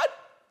about God?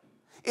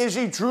 Is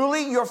he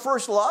truly your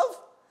first love?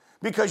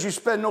 because you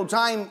spend no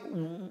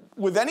time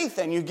with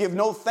anything. You give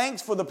no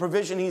thanks for the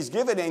provision he's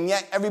given, and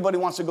yet everybody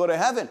wants to go to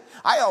heaven.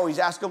 I always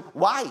ask them,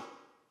 why?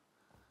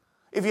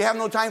 If you have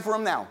no time for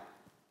him now.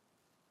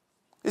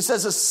 It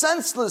says, a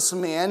senseless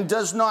man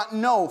does not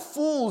know.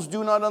 Fools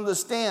do not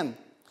understand.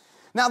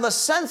 Now, the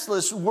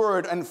senseless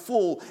word and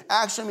fool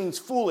actually means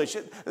foolish.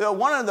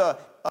 One of the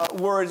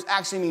words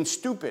actually means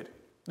stupid.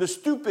 The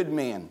stupid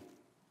man.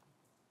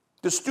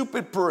 The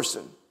stupid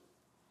person.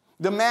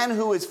 The man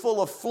who is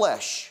full of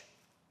flesh.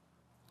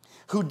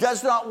 Who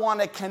does not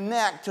want to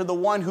connect to the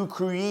one who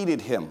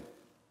created him.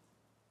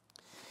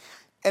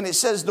 And it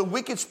says, the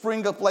wicked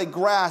spring up like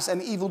grass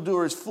and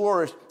evildoers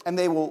flourish, and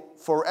they will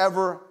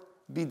forever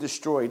be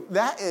destroyed.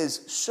 That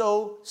is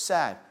so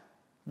sad.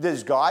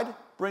 Does God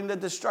bring the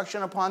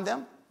destruction upon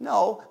them?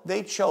 No,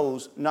 they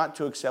chose not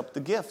to accept the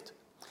gift.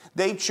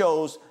 They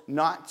chose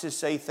not to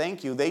say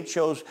thank you. They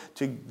chose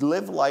to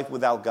live life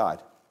without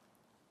God.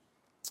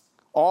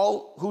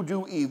 All who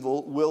do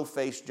evil will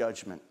face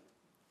judgment.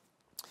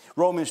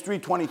 Romans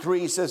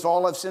 3:23 says,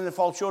 all have sinned and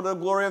fall short of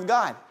the glory of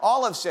God.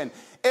 All have sinned.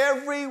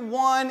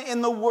 Everyone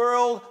in the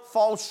world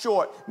falls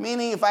short.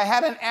 Meaning if I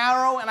had an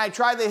arrow and I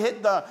tried to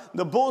hit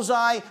the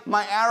bullseye,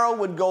 my arrow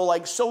would go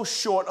like so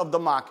short of the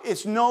mark.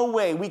 It's no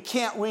way. We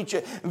can't reach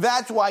it.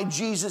 That's why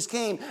Jesus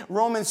came.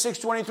 Romans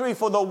 6:23,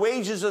 for the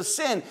wages of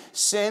sin.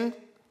 Sin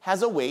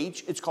has a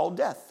wage. It's called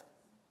death.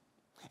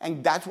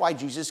 And that's why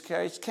Jesus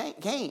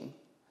came.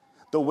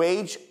 The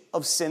wage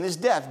of sin is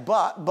death,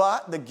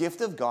 but the gift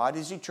of God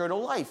is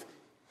eternal life.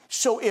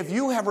 So if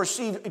you have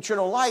received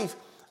eternal life,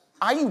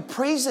 are you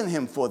praising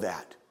him for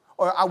that?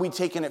 Or are we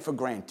taking it for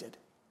granted?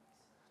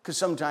 Because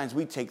sometimes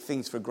we take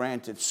things for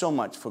granted, so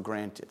much for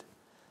granted,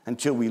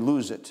 until we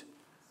lose it.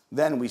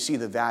 Then we see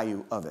the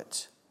value of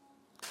it.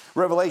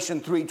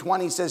 Revelation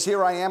 3:20 says,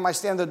 here I am, I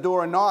stand at the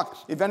door and knock.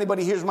 If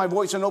anybody hears my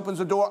voice and opens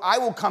the door, I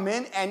will come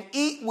in and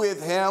eat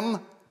with him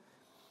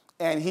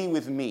and he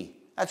with me.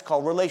 That's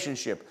called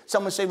relationship.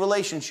 Someone say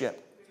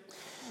relationship.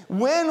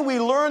 When we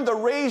learn to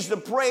raise the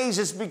praise,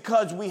 it's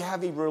because we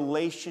have a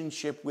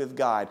relationship with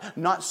God.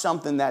 Not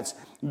something that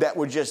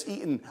we're just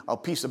eating a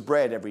piece of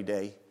bread every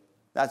day.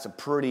 That's a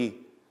pretty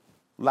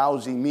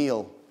lousy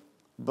meal.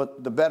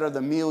 But the better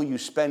the meal you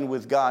spend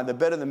with God, the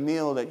better the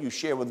meal that you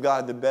share with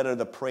God, the better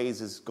the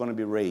praise is going to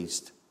be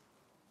raised.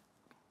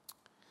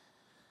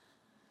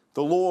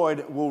 The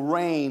Lord will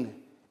reign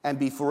and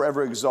be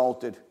forever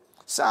exalted.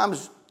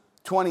 Psalms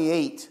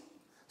 28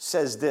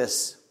 says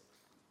this,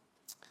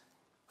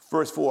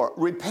 verse 4,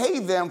 repay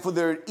them for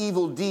their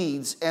evil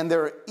deeds and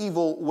their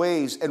evil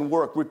ways and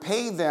work.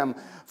 Repay them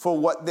for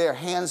what their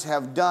hands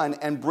have done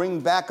and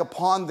bring back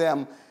upon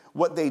them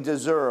what they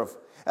deserve.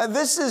 And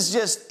this is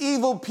just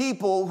evil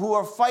people who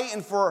are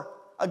fighting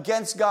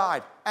against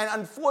God. And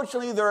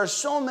unfortunately, there are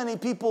so many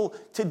people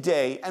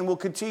today, and will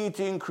continue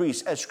to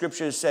increase, as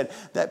Scripture has said,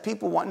 that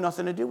people want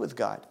nothing to do with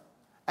God.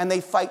 And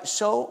they fight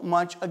so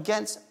much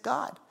against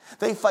God.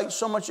 They fight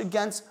so much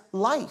against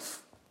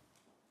life.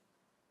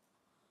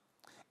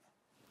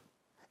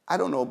 I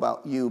don't know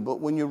about you, but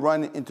when you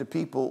run into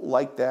people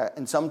like that,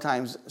 and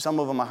sometimes some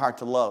of them are hard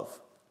to love.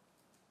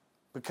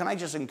 But can I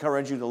just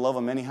encourage you to love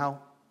them anyhow?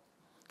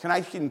 Can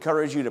I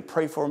encourage you to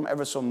pray for them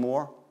ever so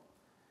more?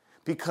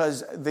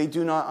 Because they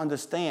do not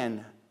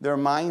understand. Their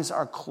minds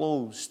are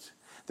closed.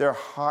 Their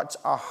hearts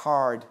are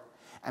hard.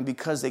 And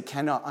because they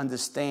cannot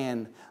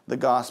understand the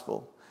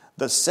gospel.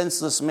 The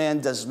senseless man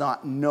does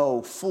not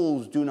know.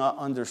 Fools do not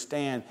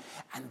understand.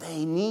 And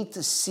they need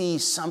to see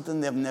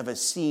something they've never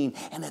seen.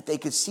 And if they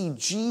could see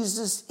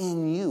Jesus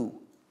in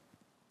you,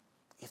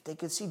 if they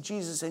could see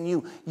Jesus in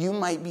you, you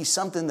might be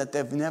something that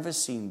they've never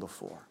seen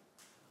before.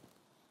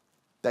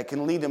 That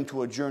can lead them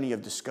to a journey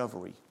of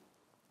discovery.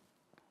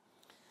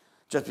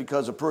 Just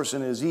because a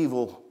person is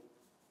evil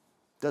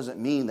doesn't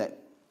mean that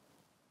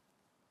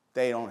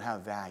they don't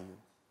have value.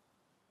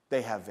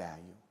 They have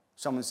value.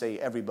 Someone say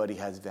everybody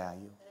has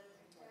value.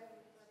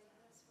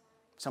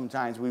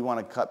 Sometimes we want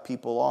to cut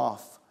people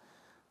off.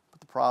 But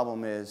the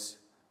problem is,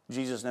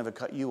 Jesus never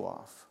cut you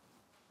off.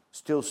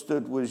 Still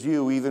stood with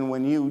you. Even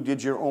when you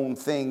did your own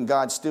thing,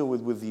 God still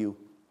was with you.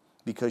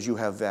 Because you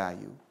have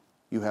value.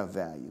 You have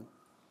value.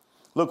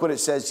 Look what it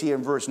says here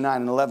in verse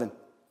 9 and 11.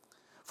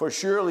 For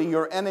surely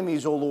your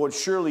enemies, O Lord,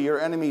 surely your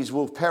enemies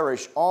will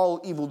perish. All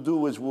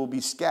evildoers will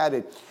be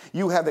scattered.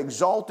 You have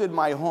exalted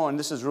my horn.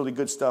 This is really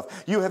good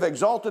stuff. You have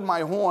exalted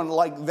my horn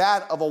like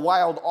that of a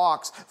wild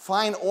ox.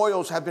 Fine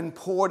oils have been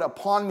poured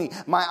upon me.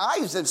 My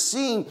eyes have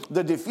seen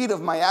the defeat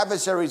of my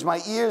adversaries.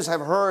 My ears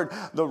have heard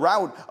the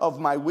rout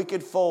of my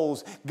wicked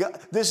foes.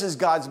 This is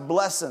God's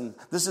blessing.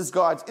 This is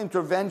God's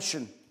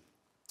intervention.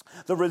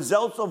 The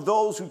results of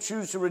those who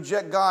choose to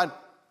reject God,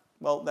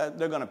 well,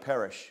 they're going to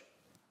perish.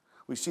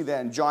 We see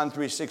that in John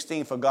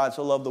 3:16, for God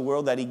so loved the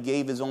world that he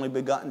gave his only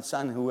begotten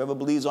Son. Whoever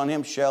believes on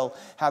him shall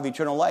have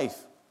eternal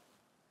life.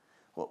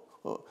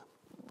 Well,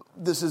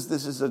 this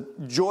is a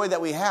joy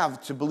that we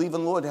have to believe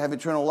in the Lord, to have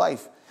eternal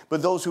life.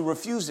 But those who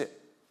refuse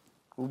it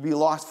will be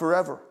lost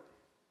forever.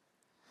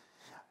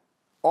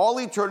 All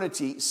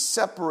eternity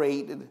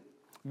separated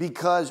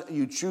because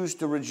you choose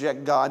to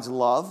reject God's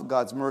love,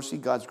 God's mercy,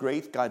 God's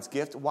grace, God's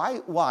gift.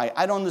 Why?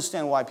 I don't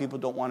understand why people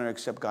don't want to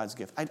accept God's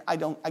gift.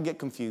 I get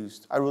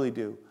confused. I really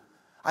do.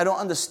 I don't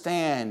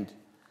understand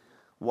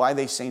why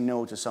they say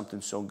no to something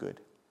so good.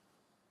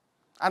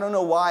 I don't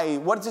know why.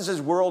 What does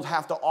this world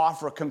have to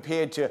offer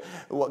compared to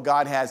what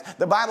God has?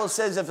 The Bible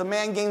says if a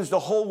man gains the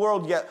whole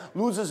world yet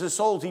loses his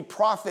soul, he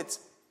profits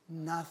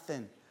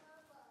nothing.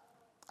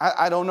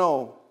 I don't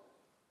know.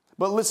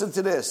 But listen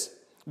to this.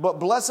 But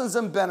blessings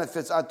and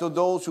benefits are to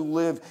those who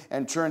live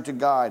and turn to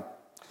God.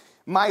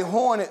 My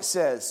horn, it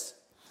says,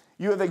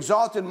 you have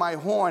exalted my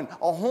horn.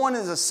 A horn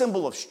is a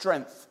symbol of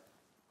strength.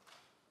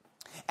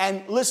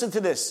 And listen to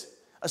this.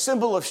 A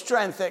symbol of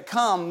strength that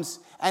comes,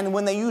 and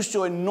when they used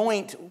to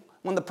anoint,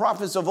 when the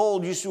prophets of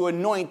old used to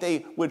anoint,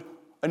 they would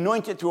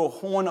anoint it through a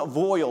horn of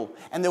oil,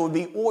 and there would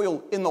be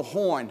oil in the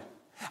horn.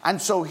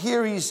 And so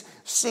here he's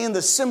seeing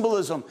the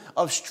symbolism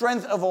of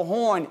strength of a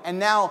horn and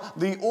now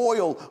the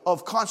oil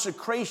of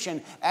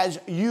consecration as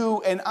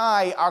you and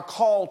I are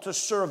called to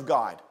serve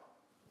God.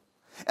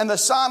 And the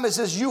psalmist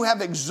says, you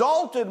have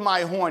exalted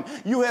my horn.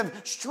 You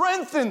have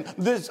strengthened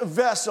this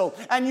vessel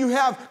and you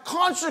have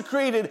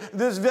consecrated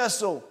this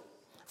vessel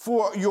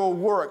for your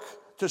work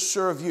to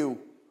serve you.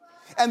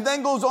 And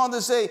then goes on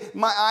to say,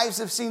 my eyes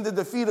have seen the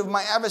defeat of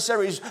my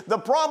adversaries. The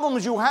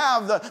problems you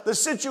have, the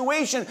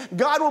situation,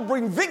 God will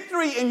bring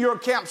victory in your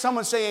camp.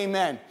 Someone say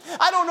amen.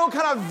 I don't know what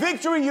kind of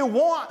victory you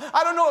want.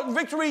 I don't know what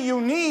victory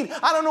you need.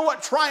 I don't know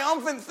what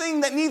triumphant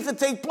thing that needs to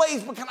take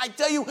place. But can I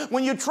tell you,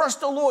 when you trust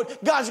the Lord,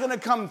 God's going to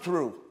come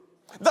through.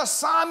 The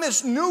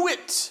psalmist knew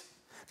it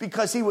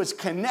because he was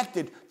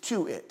connected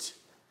to it.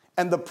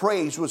 And the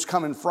praise was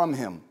coming from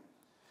him.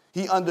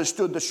 He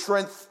understood the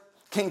strength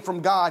came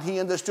from God. He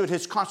understood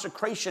his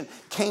consecration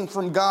came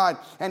from God.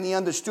 And he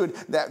understood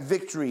that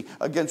victory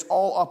against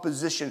all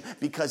opposition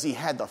because he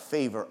had the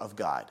favor of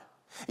God.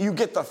 You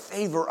get the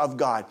favor of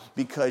God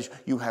because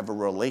you have a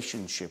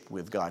relationship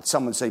with God.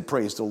 Someone say,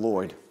 praise the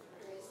Lord.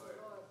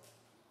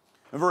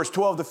 In verse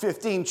 12 to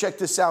 15, check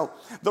this out.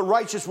 The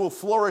righteous will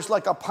flourish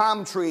like a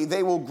palm tree.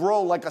 They will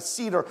grow like a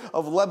cedar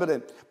of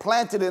Lebanon,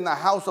 planted in the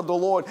house of the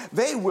Lord.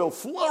 They will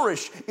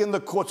flourish in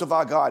the courts of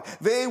our God.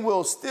 They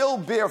will still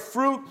bear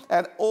fruit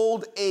at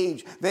old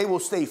age. They will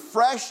stay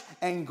fresh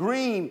and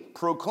green,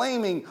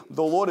 proclaiming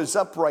the Lord is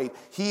upright.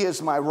 He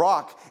is my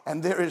rock,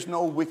 and there is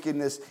no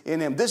wickedness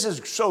in him. This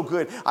is so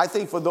good. I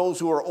think for those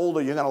who are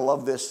older, you're going to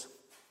love this.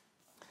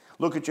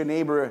 Look at your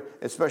neighbor,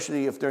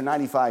 especially if they're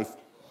 95.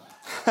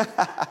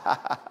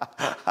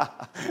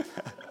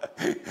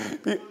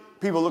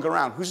 People look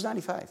around. Who's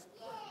 95?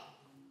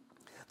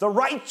 The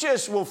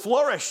righteous will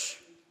flourish.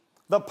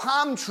 The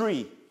palm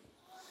tree.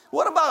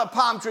 What about a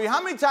palm tree?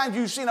 How many times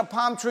have you seen a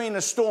palm tree in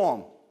a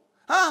storm?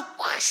 Huh?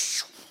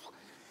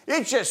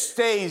 It just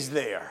stays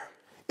there.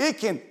 It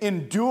can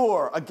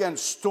endure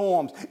against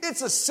storms.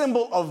 It's a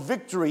symbol of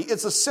victory.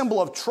 It's a symbol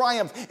of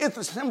triumph. It's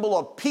a symbol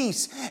of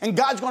peace. And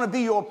God's going to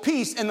be your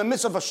peace in the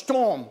midst of a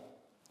storm.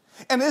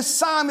 And this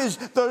psalm is,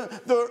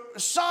 the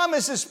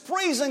psalmist is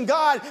praising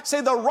God,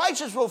 say the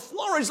righteous will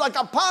flourish like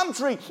a palm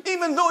tree.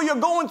 Even though you're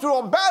going through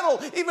a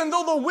battle, even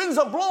though the winds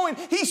are blowing,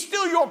 he's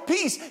still your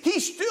peace.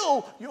 He's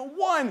still your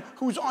one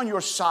who's on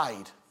your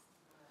side.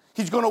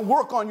 He's going to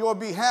work on your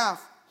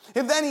behalf.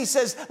 And then he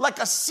says, like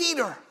a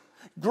cedar,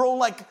 grow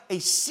like a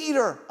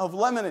cedar of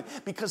Lebanon,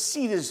 because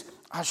cedars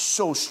are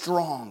so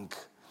strong.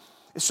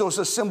 So it's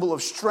a symbol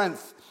of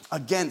strength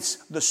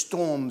against the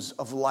storms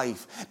of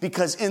life.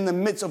 Because in the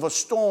midst of a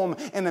storm,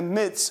 in the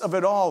midst of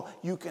it all,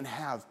 you can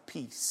have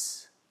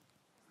peace.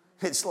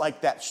 It's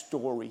like that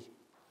story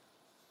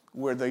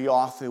where the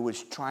author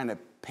was trying to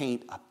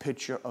paint a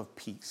picture of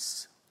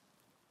peace.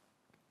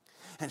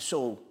 And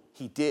so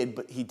he did,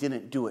 but he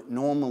didn't do it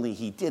normally.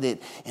 He did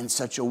it in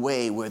such a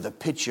way where the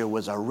picture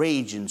was a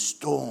raging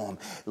storm.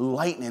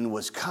 Lightning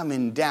was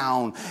coming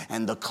down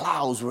and the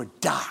clouds were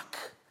dark.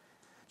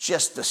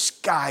 Just the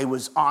sky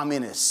was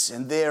ominous,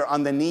 and there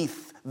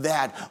underneath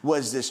that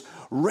was this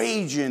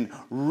raging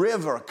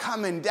river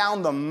coming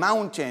down the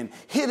mountain,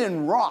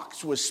 hidden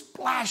rocks with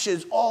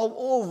splashes all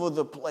over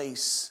the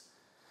place.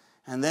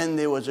 And then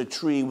there was a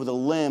tree with a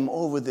limb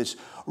over this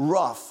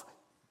rough,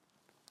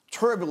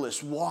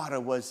 turbulent water.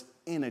 Was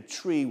in a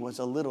tree was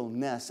a little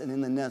nest, and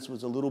in the nest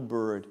was a little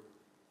bird.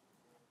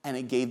 And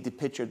it gave the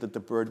picture that the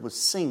bird was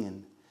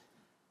singing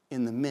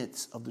in the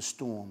midst of the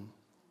storm.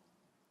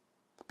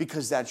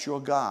 Because that's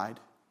your God,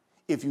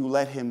 if you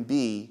let him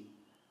be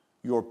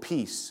your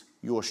peace,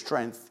 your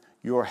strength,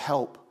 your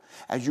help.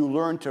 As you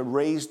learn to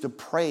raise the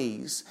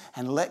praise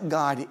and let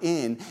God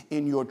in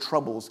your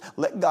troubles.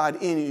 Let God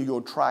in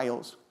your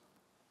trials.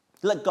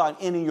 Let God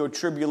in your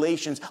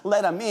tribulations.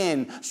 Let him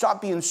in.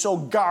 Stop being so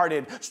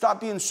guarded.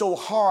 Stop being so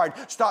hard.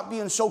 Stop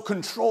being so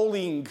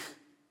controlling.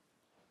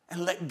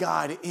 And let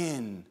God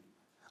in.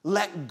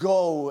 Let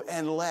go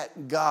and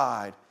let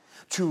God.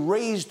 To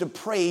raise the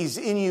praise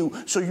in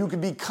you so you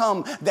can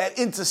become that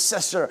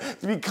intercessor,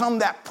 to become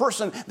that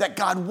person that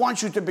God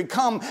wants you to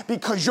become,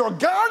 because you're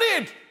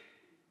guarded.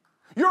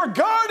 You're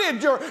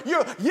guarded. You're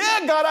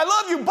yeah, God, I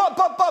love you, but.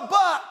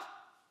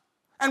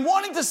 and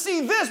wanting to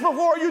see this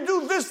before you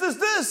do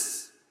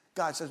this.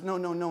 God says,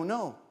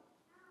 no.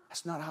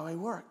 That's not how I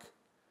work.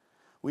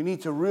 We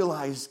need to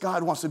realize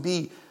God wants to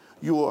be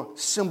your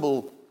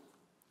symbol,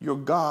 your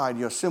God,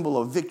 your symbol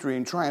of victory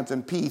and triumph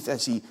and peace,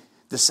 as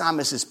the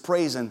psalmist is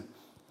praising,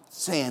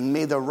 saying,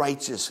 may the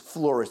righteous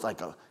flourish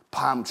like a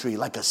palm tree,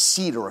 like a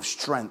cedar of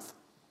strength.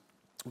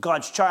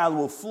 God's child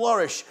will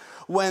flourish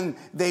when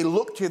they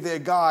look to their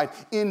God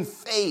in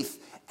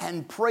faith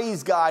and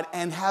praise God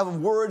and have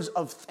words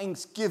of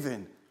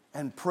thanksgiving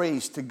and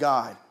praise to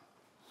God.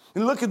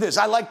 And look at this.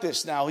 I like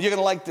this now. You're going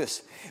to like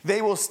this.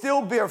 They will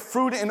still bear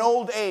fruit in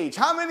old age.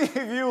 How many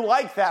of you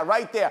like that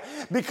right there?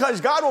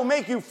 Because God will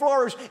make you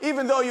flourish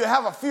even though you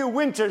have a few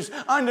winters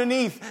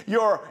underneath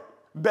your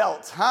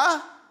belt,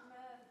 huh?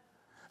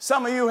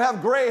 Some of you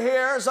have gray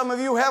hair. Some of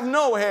you have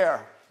no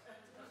hair.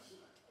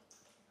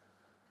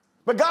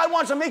 But God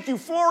wants to make you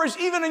flourish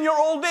even in your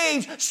old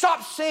age.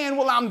 Stop saying,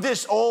 well, I'm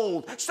this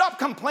old. Stop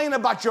complaining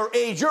about your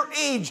age. Your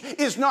age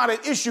is not an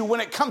issue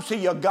when it comes to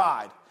your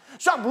God.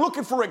 Stop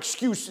looking for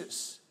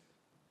excuses.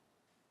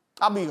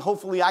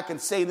 Hopefully I can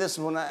say this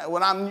when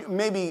I'm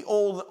maybe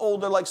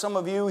older like some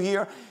of you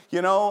here.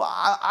 You know,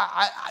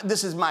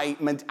 this is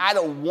I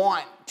don't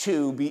want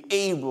to be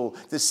able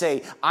to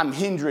say I'm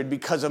hindered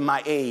because of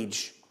my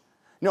age.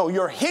 No,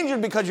 you're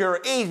hindered because of your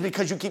age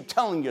because you keep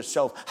telling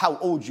yourself how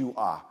old you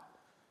are.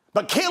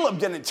 But Caleb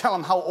didn't tell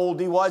him how old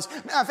he was.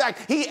 Matter of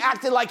fact, he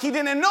acted like he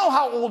didn't know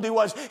how old he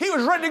was. He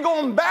was ready to go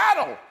in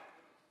battle.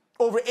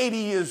 Over 80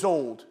 years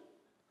old.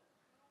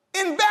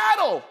 In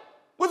battle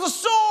with a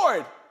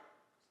sword.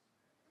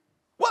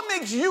 What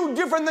makes you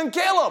different than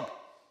Caleb?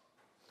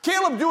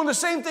 Caleb doing the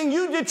same thing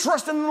you did,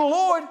 trusting in the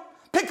Lord.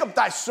 Pick up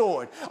thy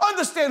sword.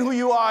 Understand who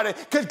you are,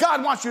 because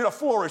God wants you to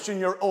flourish in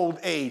your old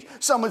age.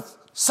 Someone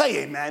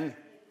say amen.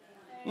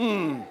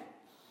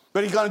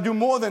 But he's going to do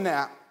more than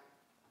that.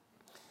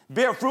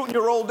 Bear fruit in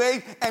your old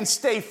age and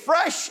stay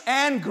fresh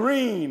and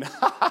green.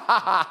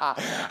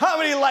 How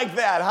many like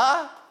that,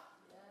 huh?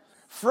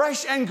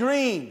 Fresh and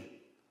green.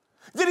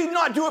 Did he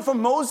not do it for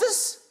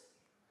Moses?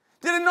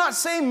 Did it not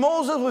say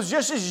Moses was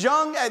just as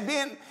young at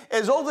being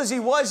as old as he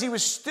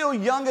was still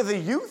young as a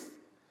youth?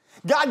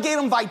 God gave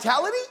him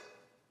vitality?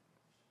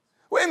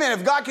 Wait a minute,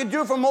 if God could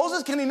do it for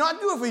Moses, can he not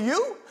do it for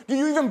you? Do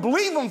you even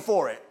believe him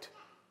for it?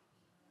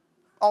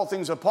 All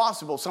things are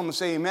possible. Someone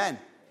say amen.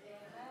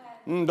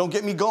 Don't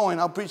get me going.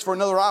 I'll preach for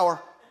another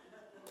hour.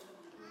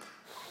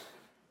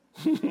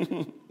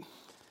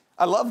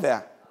 I love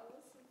that.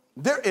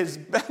 There is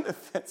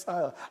benefits.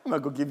 I'm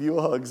not going to give you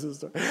a hug,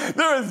 sister.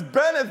 There is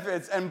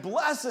benefits and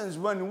blessings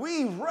when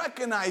we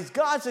recognize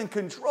God's in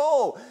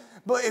control.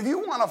 But if you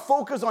want to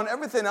focus on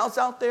everything else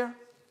out there,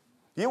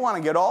 you want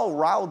to get all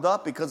riled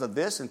up because of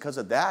this and because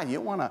of that,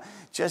 you want to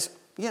just,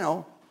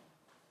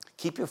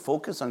 keep your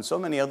focus on so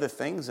many other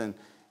things, and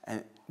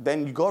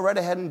then you go right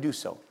ahead and do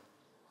so.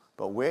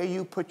 But where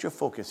you put your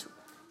focus,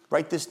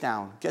 write this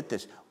down, get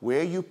this.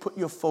 Where you put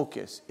your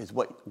focus is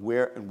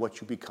where and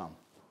what you become.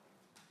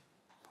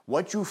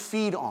 What you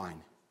feed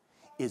on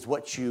is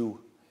what you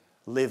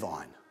live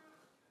on.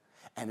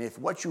 And if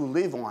what you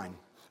live on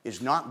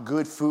is not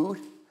good food,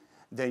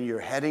 then you're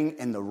heading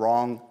in the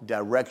wrong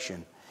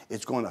direction.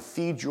 It's going to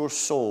feed your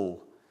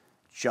soul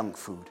junk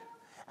food.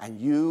 And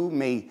you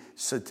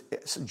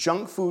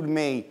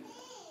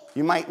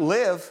might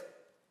live,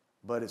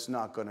 but it's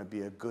not going to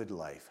be a good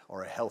life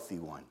or a healthy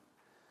one.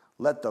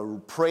 Let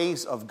the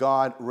praise of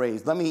God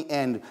raise. Let me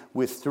end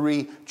with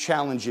 3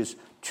 challenges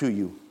to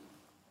you.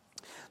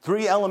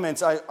 3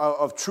 elements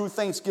of true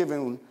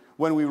thanksgiving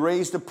when we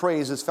raise the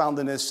praise is found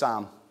in this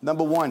psalm.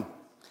 Number 1,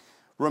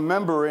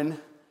 remembering.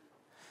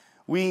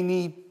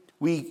 We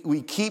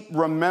keep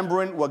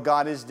remembering what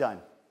God has done.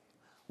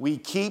 We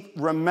keep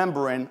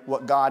remembering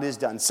what God has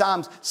done.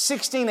 Psalms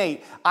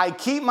 16:8. I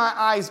keep my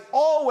eyes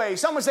always.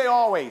 Someone say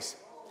always.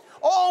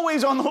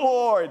 Always on the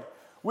Lord.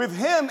 With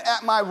him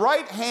at my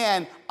right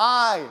hand,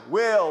 I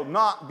will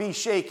not be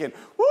shaken.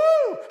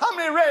 Woo! How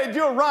many ready to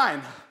do a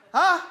rhyme?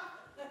 Huh?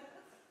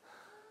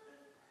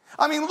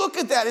 I mean, look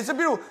at that. It's a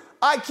beautiful.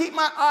 I keep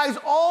my eyes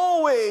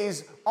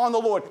always on the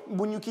Lord.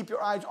 When you keep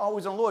your eyes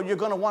always on the Lord, you're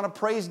going to want to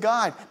praise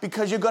God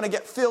because you're going to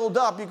get filled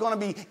up. You're going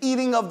to be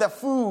eating of the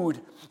food.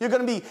 You're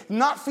going to be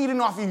not feeding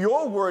off of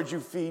your words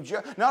you feed you,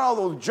 not all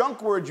those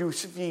junk words you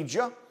feed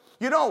you.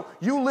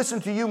 You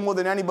listen to you more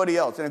than anybody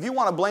else. And if you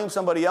want to blame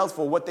somebody else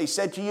for what they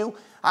said to you,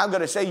 I'm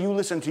going to say you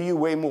listen to you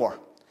way more.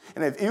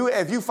 And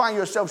if you find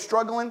yourself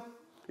struggling,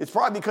 it's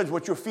probably because of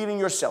what you're feeding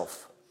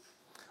yourself.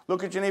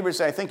 Look at your neighbor and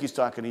say, I think he's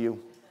talking to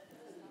you.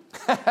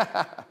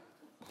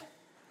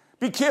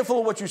 Be careful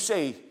of what you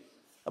say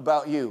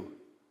about you,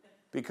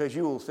 because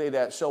you will say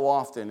that so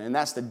often, and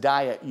that's the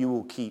diet you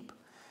will keep.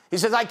 He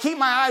says, I keep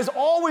my eyes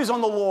always on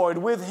the Lord.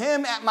 With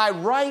him at my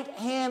right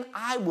hand,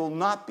 I will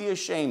not be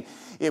ashamed.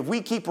 If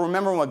we keep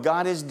remembering what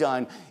God has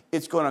done,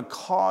 it's going to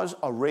cause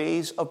a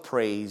raise of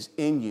praise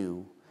in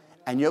you,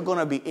 and you're going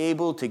to be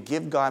able to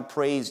give God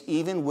praise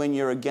even when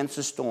you're against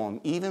a storm,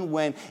 even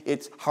when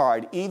it's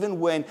hard, even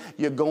when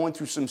you're going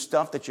through some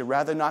stuff that you'd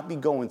rather not be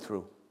going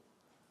through.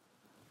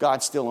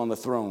 God's still on the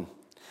throne.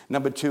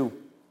 Number 2,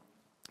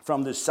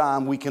 from this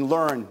psalm, we can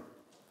learn.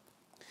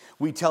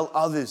 We tell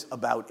others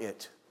about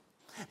it.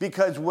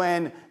 Because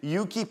when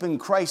you keep in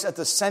Christ at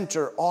the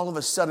center, all of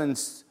a sudden,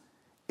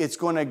 it's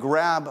going to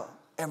grab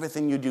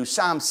everything you do.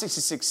 Psalm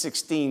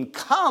 66:16,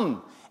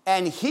 come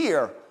and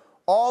hear,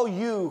 all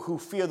you who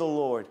fear the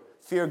Lord,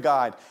 fear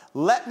God.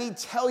 Let me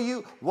tell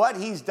you what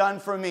he's done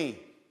for me.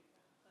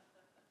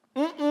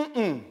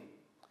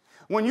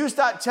 When you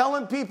start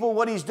telling people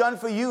what he's done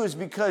for you is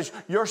because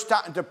you're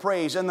starting to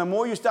praise. And the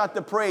more you start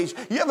to praise,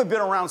 you ever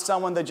been around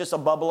someone that's just a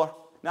bubbler?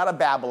 Not a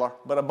babbler,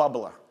 but a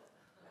bubbler.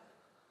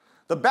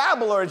 The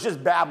babbler is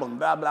just babbling,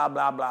 blah, blah,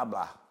 blah, blah,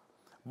 blah.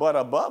 But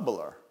a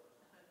bubbler,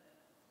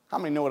 how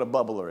many know what a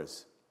bubbler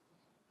is?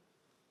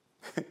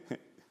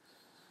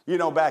 You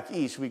know, back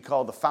east, we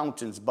call the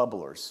fountains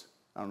bubblers.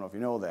 I don't know if you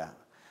know that.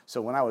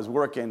 So when I was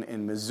working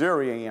in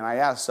Missouri and I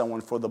asked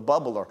someone for the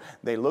bubbler,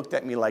 they looked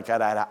at me like I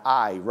had an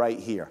eye right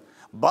here.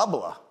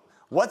 Bubbler?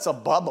 What's a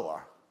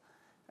bubbler?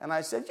 And I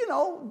said,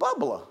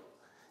 bubbler.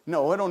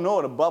 No, I don't know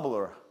what a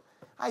bubbler.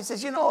 I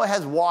said, it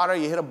has water.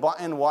 You hit a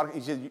button, water. He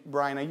said,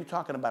 Brian, are you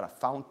talking about a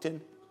fountain?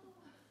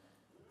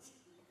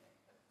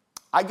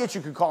 I guess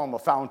you could call them a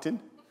fountain.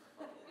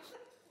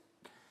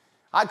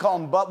 We call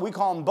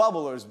them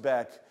bubblers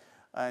back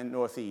in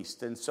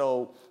Northeast. And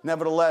so,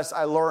 nevertheless,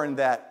 I learned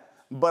that.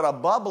 But a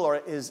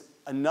bubbler is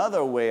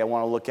another way I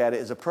want to look at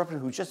it, is a person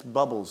who just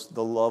bubbles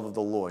the love of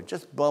the Lord,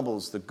 just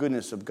bubbles the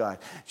goodness of God,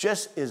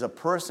 just is a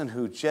person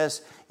who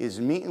just is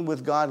meeting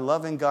with God,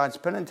 loving God,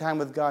 spending time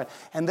with God,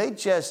 and they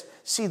just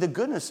see the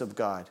goodness of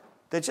God.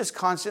 They're just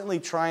constantly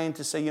trying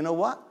to say, you know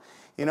what?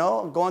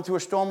 I'm going through a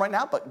storm right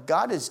now, but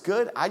God is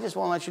good. I just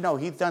want to let you know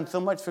he's done so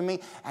much for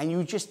me. And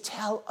you just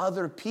tell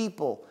other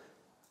people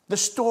the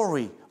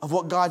story of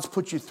what God's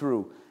put you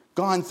through,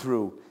 gone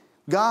through.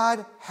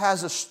 God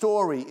has a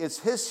story. It's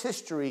his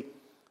history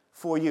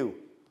for you.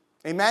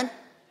 Amen?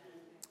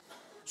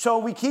 So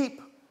we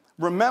keep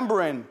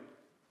remembering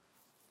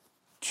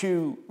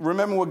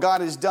what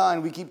God has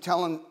done. We keep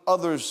telling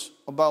others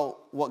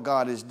about what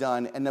God has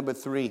done. And number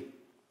 3,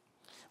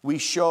 we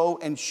show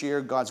and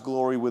share God's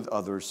glory with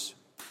others.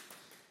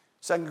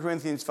 2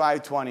 Corinthians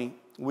 5:20,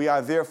 we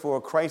are therefore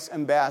Christ's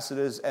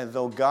ambassadors, as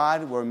though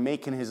God were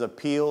making his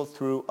appeal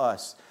through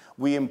us.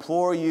 We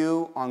implore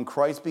you on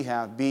Christ's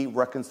behalf, be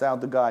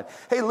reconciled to God.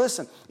 Hey,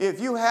 listen, if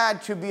you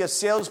had to be a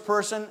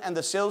salesperson and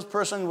the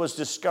salesperson was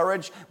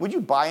discouraged, would you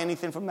buy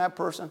anything from that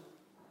person?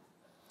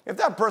 If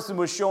that person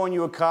was showing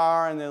you a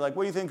car and they're like,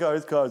 what do you think? Oh,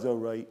 this car's all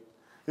right.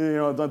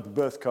 It's not the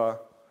best car.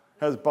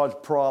 It has a bunch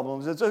of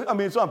problems.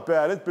 It's not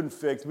bad. It's been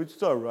fixed, but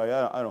it's all right.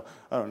 I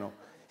don't know.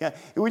 Yeah.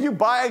 Would you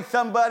buy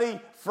somebody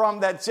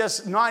from that's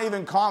just not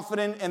even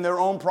confident in their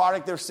own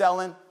product they're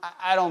selling?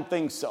 I don't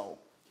think so.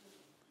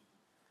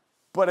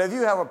 But if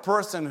you have a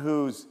person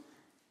who's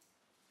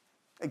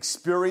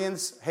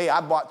experienced, hey,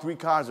 I bought 3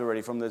 cars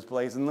already from this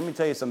place, and let me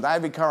tell you something,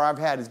 every car I've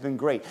had has been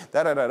great,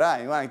 you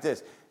like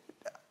this.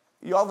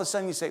 You all of a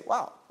sudden you say,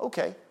 wow,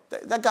 okay,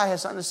 that guy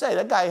has something to say.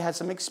 That guy has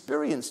some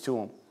experience to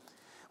him.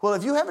 Well,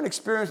 if you have an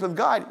experience with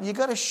God, you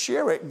got to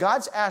share it.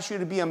 God's asked you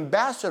to be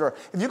ambassador.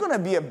 If you're going to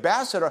be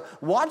ambassador,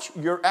 watch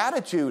your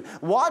attitude.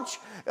 Watch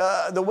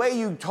the way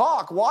you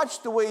talk.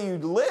 Watch the way you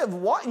live.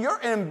 You're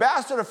an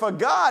ambassador for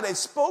God, a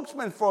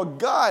spokesman for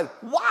God.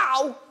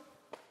 Wow!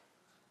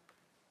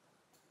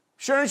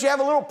 Shouldn't you have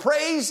a little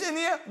praise in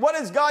you? What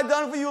has God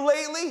done for you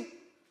lately?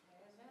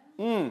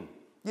 You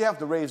have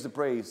to raise the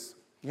praise.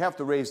 You have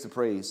to raise the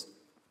praise.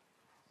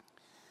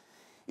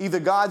 Either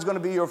God's going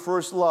to be your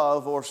first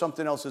love or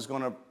something else is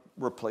going to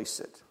replace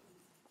it.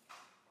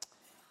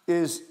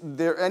 Is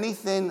there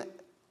anything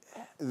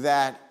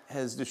that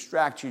has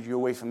distracted you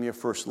away from your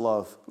first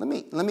love? Let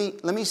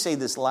me say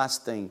this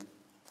last thing.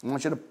 I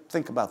want you to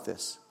think about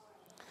this.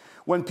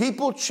 When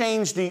people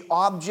change the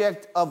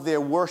object of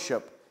their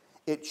worship,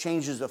 it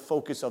changes the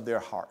focus of their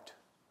heart.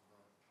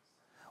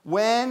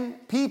 When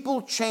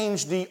people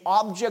change the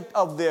object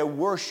of their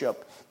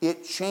worship,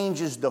 it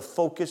changes the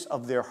focus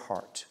of their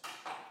heart.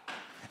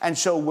 And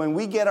so when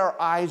we get our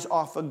eyes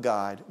off of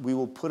God, we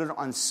will put it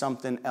on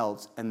something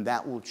else, and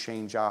that will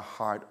change our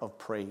heart of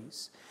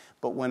praise.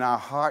 But when our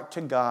heart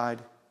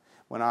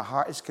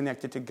is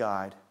connected to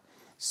God,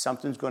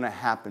 something's going to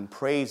happen.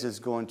 Praise is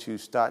going to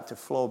start to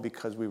flow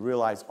because we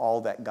realize all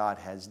that God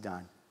has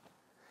done.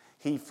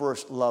 He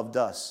first loved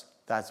us.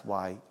 That's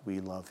why we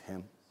love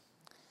him.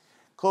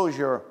 Close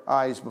your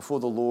eyes before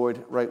the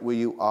Lord right where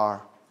you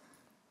are.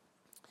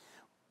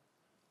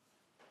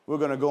 We're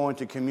going to go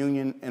into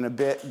communion in a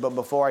bit, but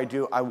before I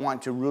do, I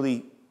want to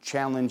really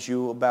challenge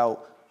you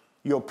about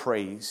your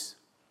praise,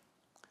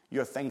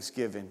 your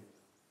thanksgiving,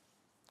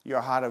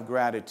 your heart of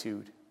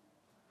gratitude.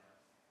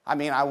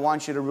 I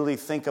want you to really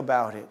think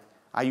about it.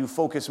 Are you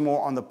focused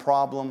more on the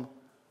problem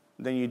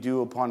than you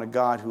do upon a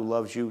God who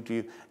loves you?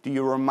 Do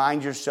you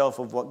remind yourself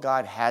of what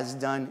God has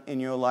done in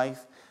your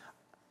life?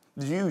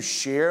 Do you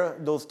share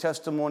those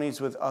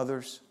testimonies with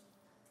others?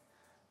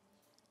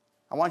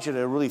 I want you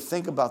to really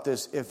think about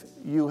this. If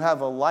you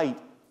have a light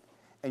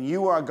and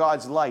you are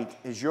God's light,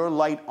 is your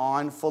light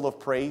on full of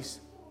praise?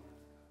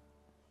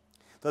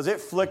 Does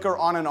it flicker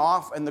on and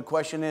off? And the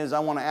question is, I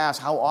want to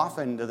ask, how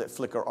often does it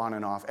flicker on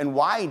and off? And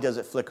why does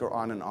it flicker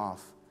on and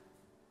off?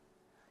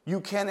 You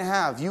can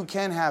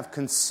have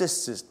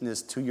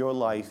consistency to your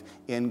life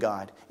in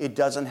God. It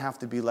doesn't have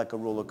to be like a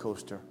roller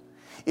coaster.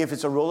 If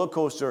it's a roller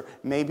coaster,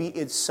 maybe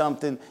it's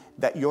something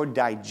that you're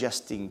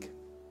digesting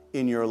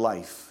in your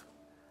life.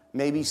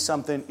 Maybe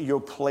something you're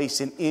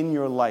placing in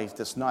your life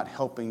that's not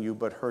helping you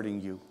but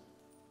hurting you.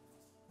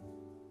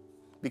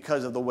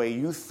 Because of the way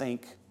you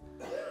think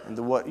and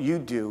what you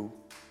do,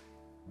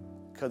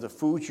 because the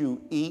food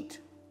you eat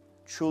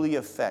truly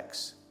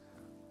affects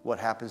what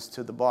happens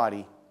to the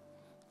body.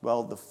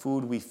 Well, the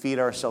food we feed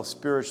ourselves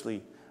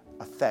spiritually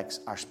affects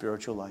our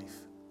spiritual life.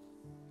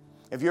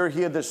 If you're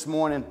here this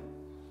morning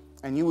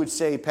and you would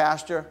say,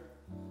 Pastor,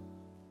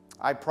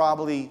 I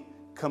probably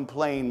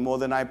complain more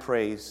than I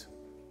praise.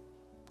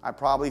 I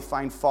probably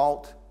find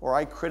fault or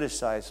I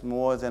criticize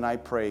more than I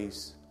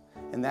praise.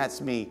 And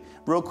that's me.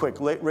 Real quick,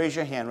 raise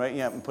your hand, right?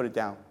 Yeah, and put it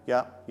down.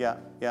 Yeah.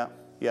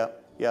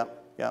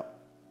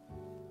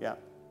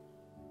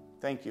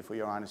 Thank you for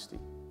your honesty.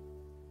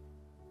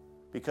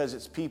 Because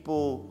it's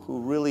people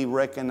who really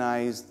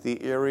recognize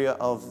the area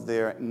of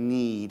their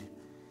need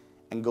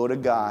and go to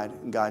God,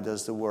 and God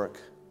does the work.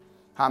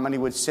 How many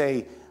would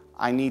say,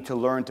 I need to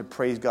learn to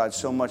praise God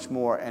so much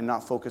more and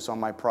not focus on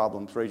my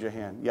problems? Raise your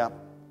hand. Yep.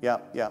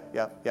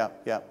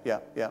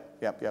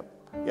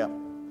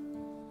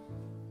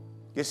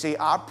 You see,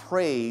 our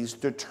praise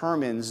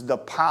determines the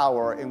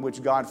power in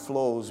which God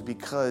flows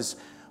because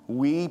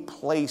we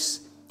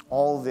place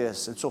all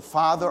this. And so,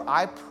 Father,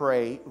 I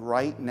pray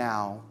right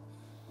now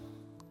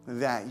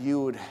that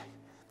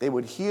they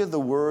would hear the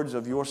words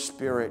of your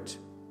Spirit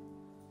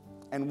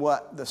and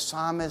what the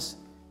psalmist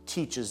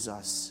teaches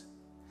us,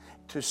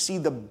 to see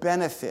the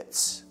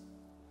benefits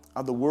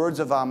of the words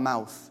of our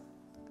mouth,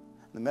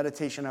 the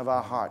meditation of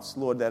our hearts,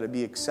 Lord, that it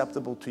be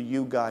acceptable to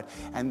you, God.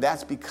 And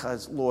that's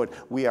because, Lord,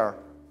 we are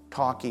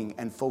talking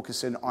and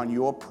focusing on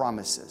your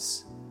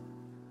promises.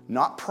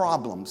 Not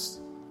problems,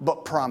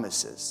 but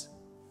promises.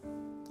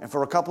 And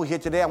for a couple here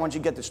today, I want you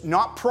to get this.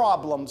 Not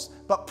problems,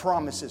 but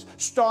promises.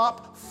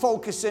 Stop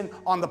focusing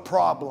on the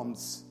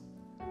problems.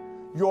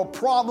 Your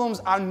problems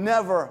are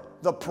never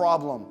the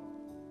problem.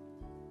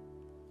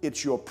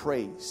 It's your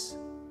praise,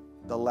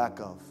 the lack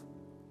of.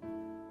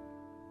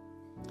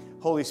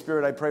 Holy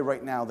Spirit, I pray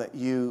right now that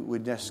you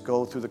would just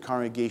go through the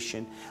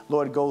congregation.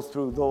 Lord, go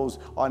through those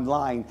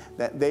online,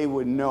 that they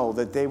would know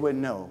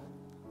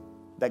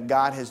that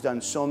God has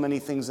done so many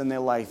things in their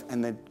life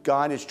and that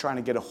God is trying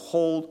to get a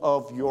hold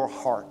of your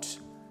heart.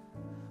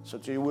 So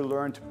that you will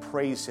learn to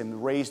praise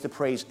him, raise the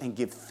praise, and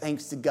give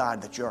thanks to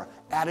God, that your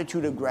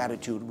attitude of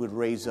gratitude would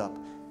raise up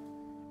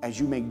as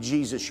you make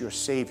Jesus your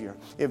Savior.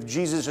 If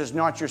Jesus is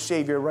not your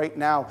Savior right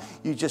now,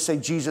 you just say,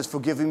 Jesus,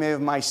 forgive me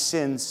of my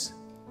sins.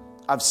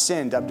 I've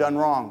sinned. I've done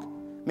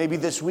wrong. Maybe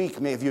this week,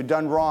 if you've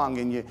done wrong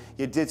and you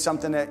did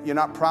something that you're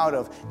not proud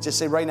of, just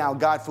say right now,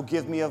 God,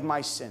 forgive me of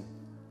my sin.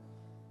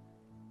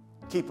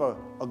 Keep a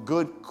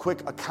good,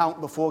 quick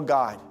account before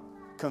God.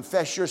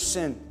 Confess your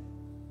sin.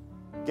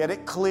 Get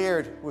it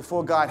cleared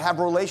before God. Have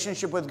a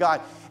relationship with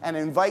God and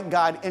invite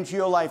God into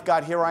your life.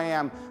 God, here I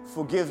am.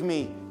 Forgive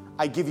me.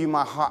 I give you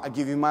my heart. I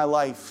give you my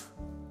life.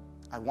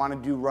 I want to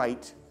do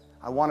right.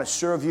 I want to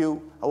serve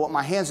you. I want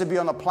my hands to be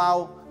on the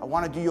plow. I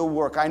want to do your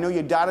work. I know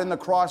you died on the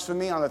cross for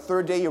me. On the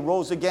third day, you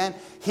rose again.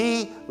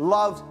 He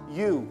loves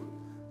you.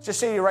 Just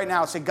say it right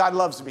now. Say, God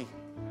loves me.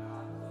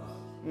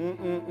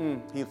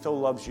 He so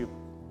loves you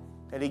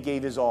that he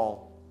gave his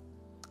all.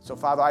 So,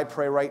 Father, I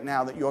pray right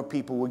now that your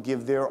people would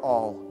give their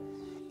all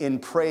in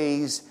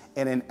praise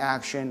and in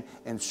action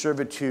and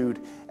servitude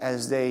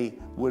as they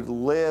would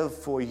live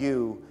for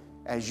you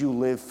as you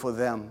live for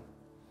them.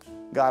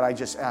 God, I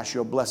just ask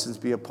your blessings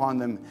be upon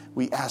them.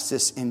 We ask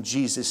this in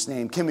Jesus'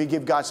 name. Can we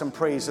give God some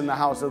praise in the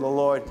house of the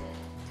Lord?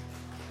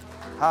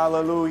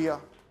 Hallelujah.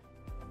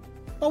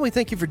 Well, we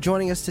thank you for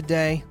joining us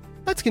today.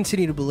 Let's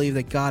continue to believe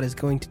that God is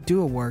going to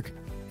do a work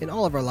in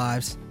all of our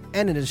lives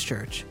and in his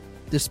church,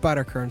 despite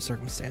our current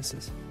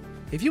circumstances.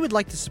 If you would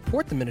like to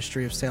support the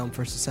ministry of Salem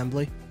First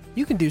Assembly,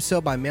 you can do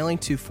so by mailing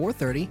to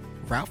 430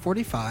 Route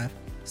 45,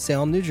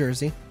 Salem, New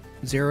Jersey,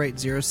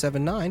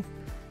 08079,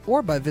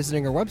 or by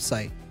visiting our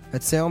website at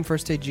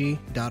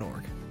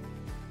salemfirstag.org.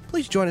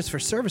 Please join us for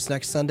service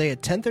next Sunday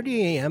at 10:30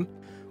 a.m.,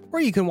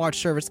 or you can watch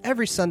service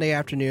every Sunday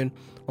afternoon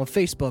on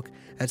Facebook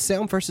at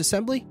Salem First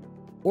Assembly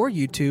or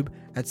YouTube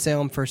at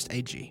Salem First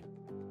AG.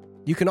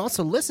 You can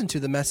also listen to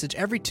the message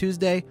every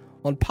Tuesday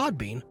on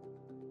Podbean.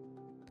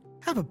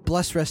 Have a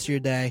blessed rest of your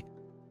day.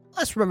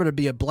 Let's remember to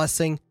be a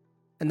blessing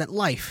and that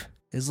life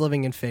is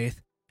living in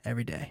faith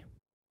every day.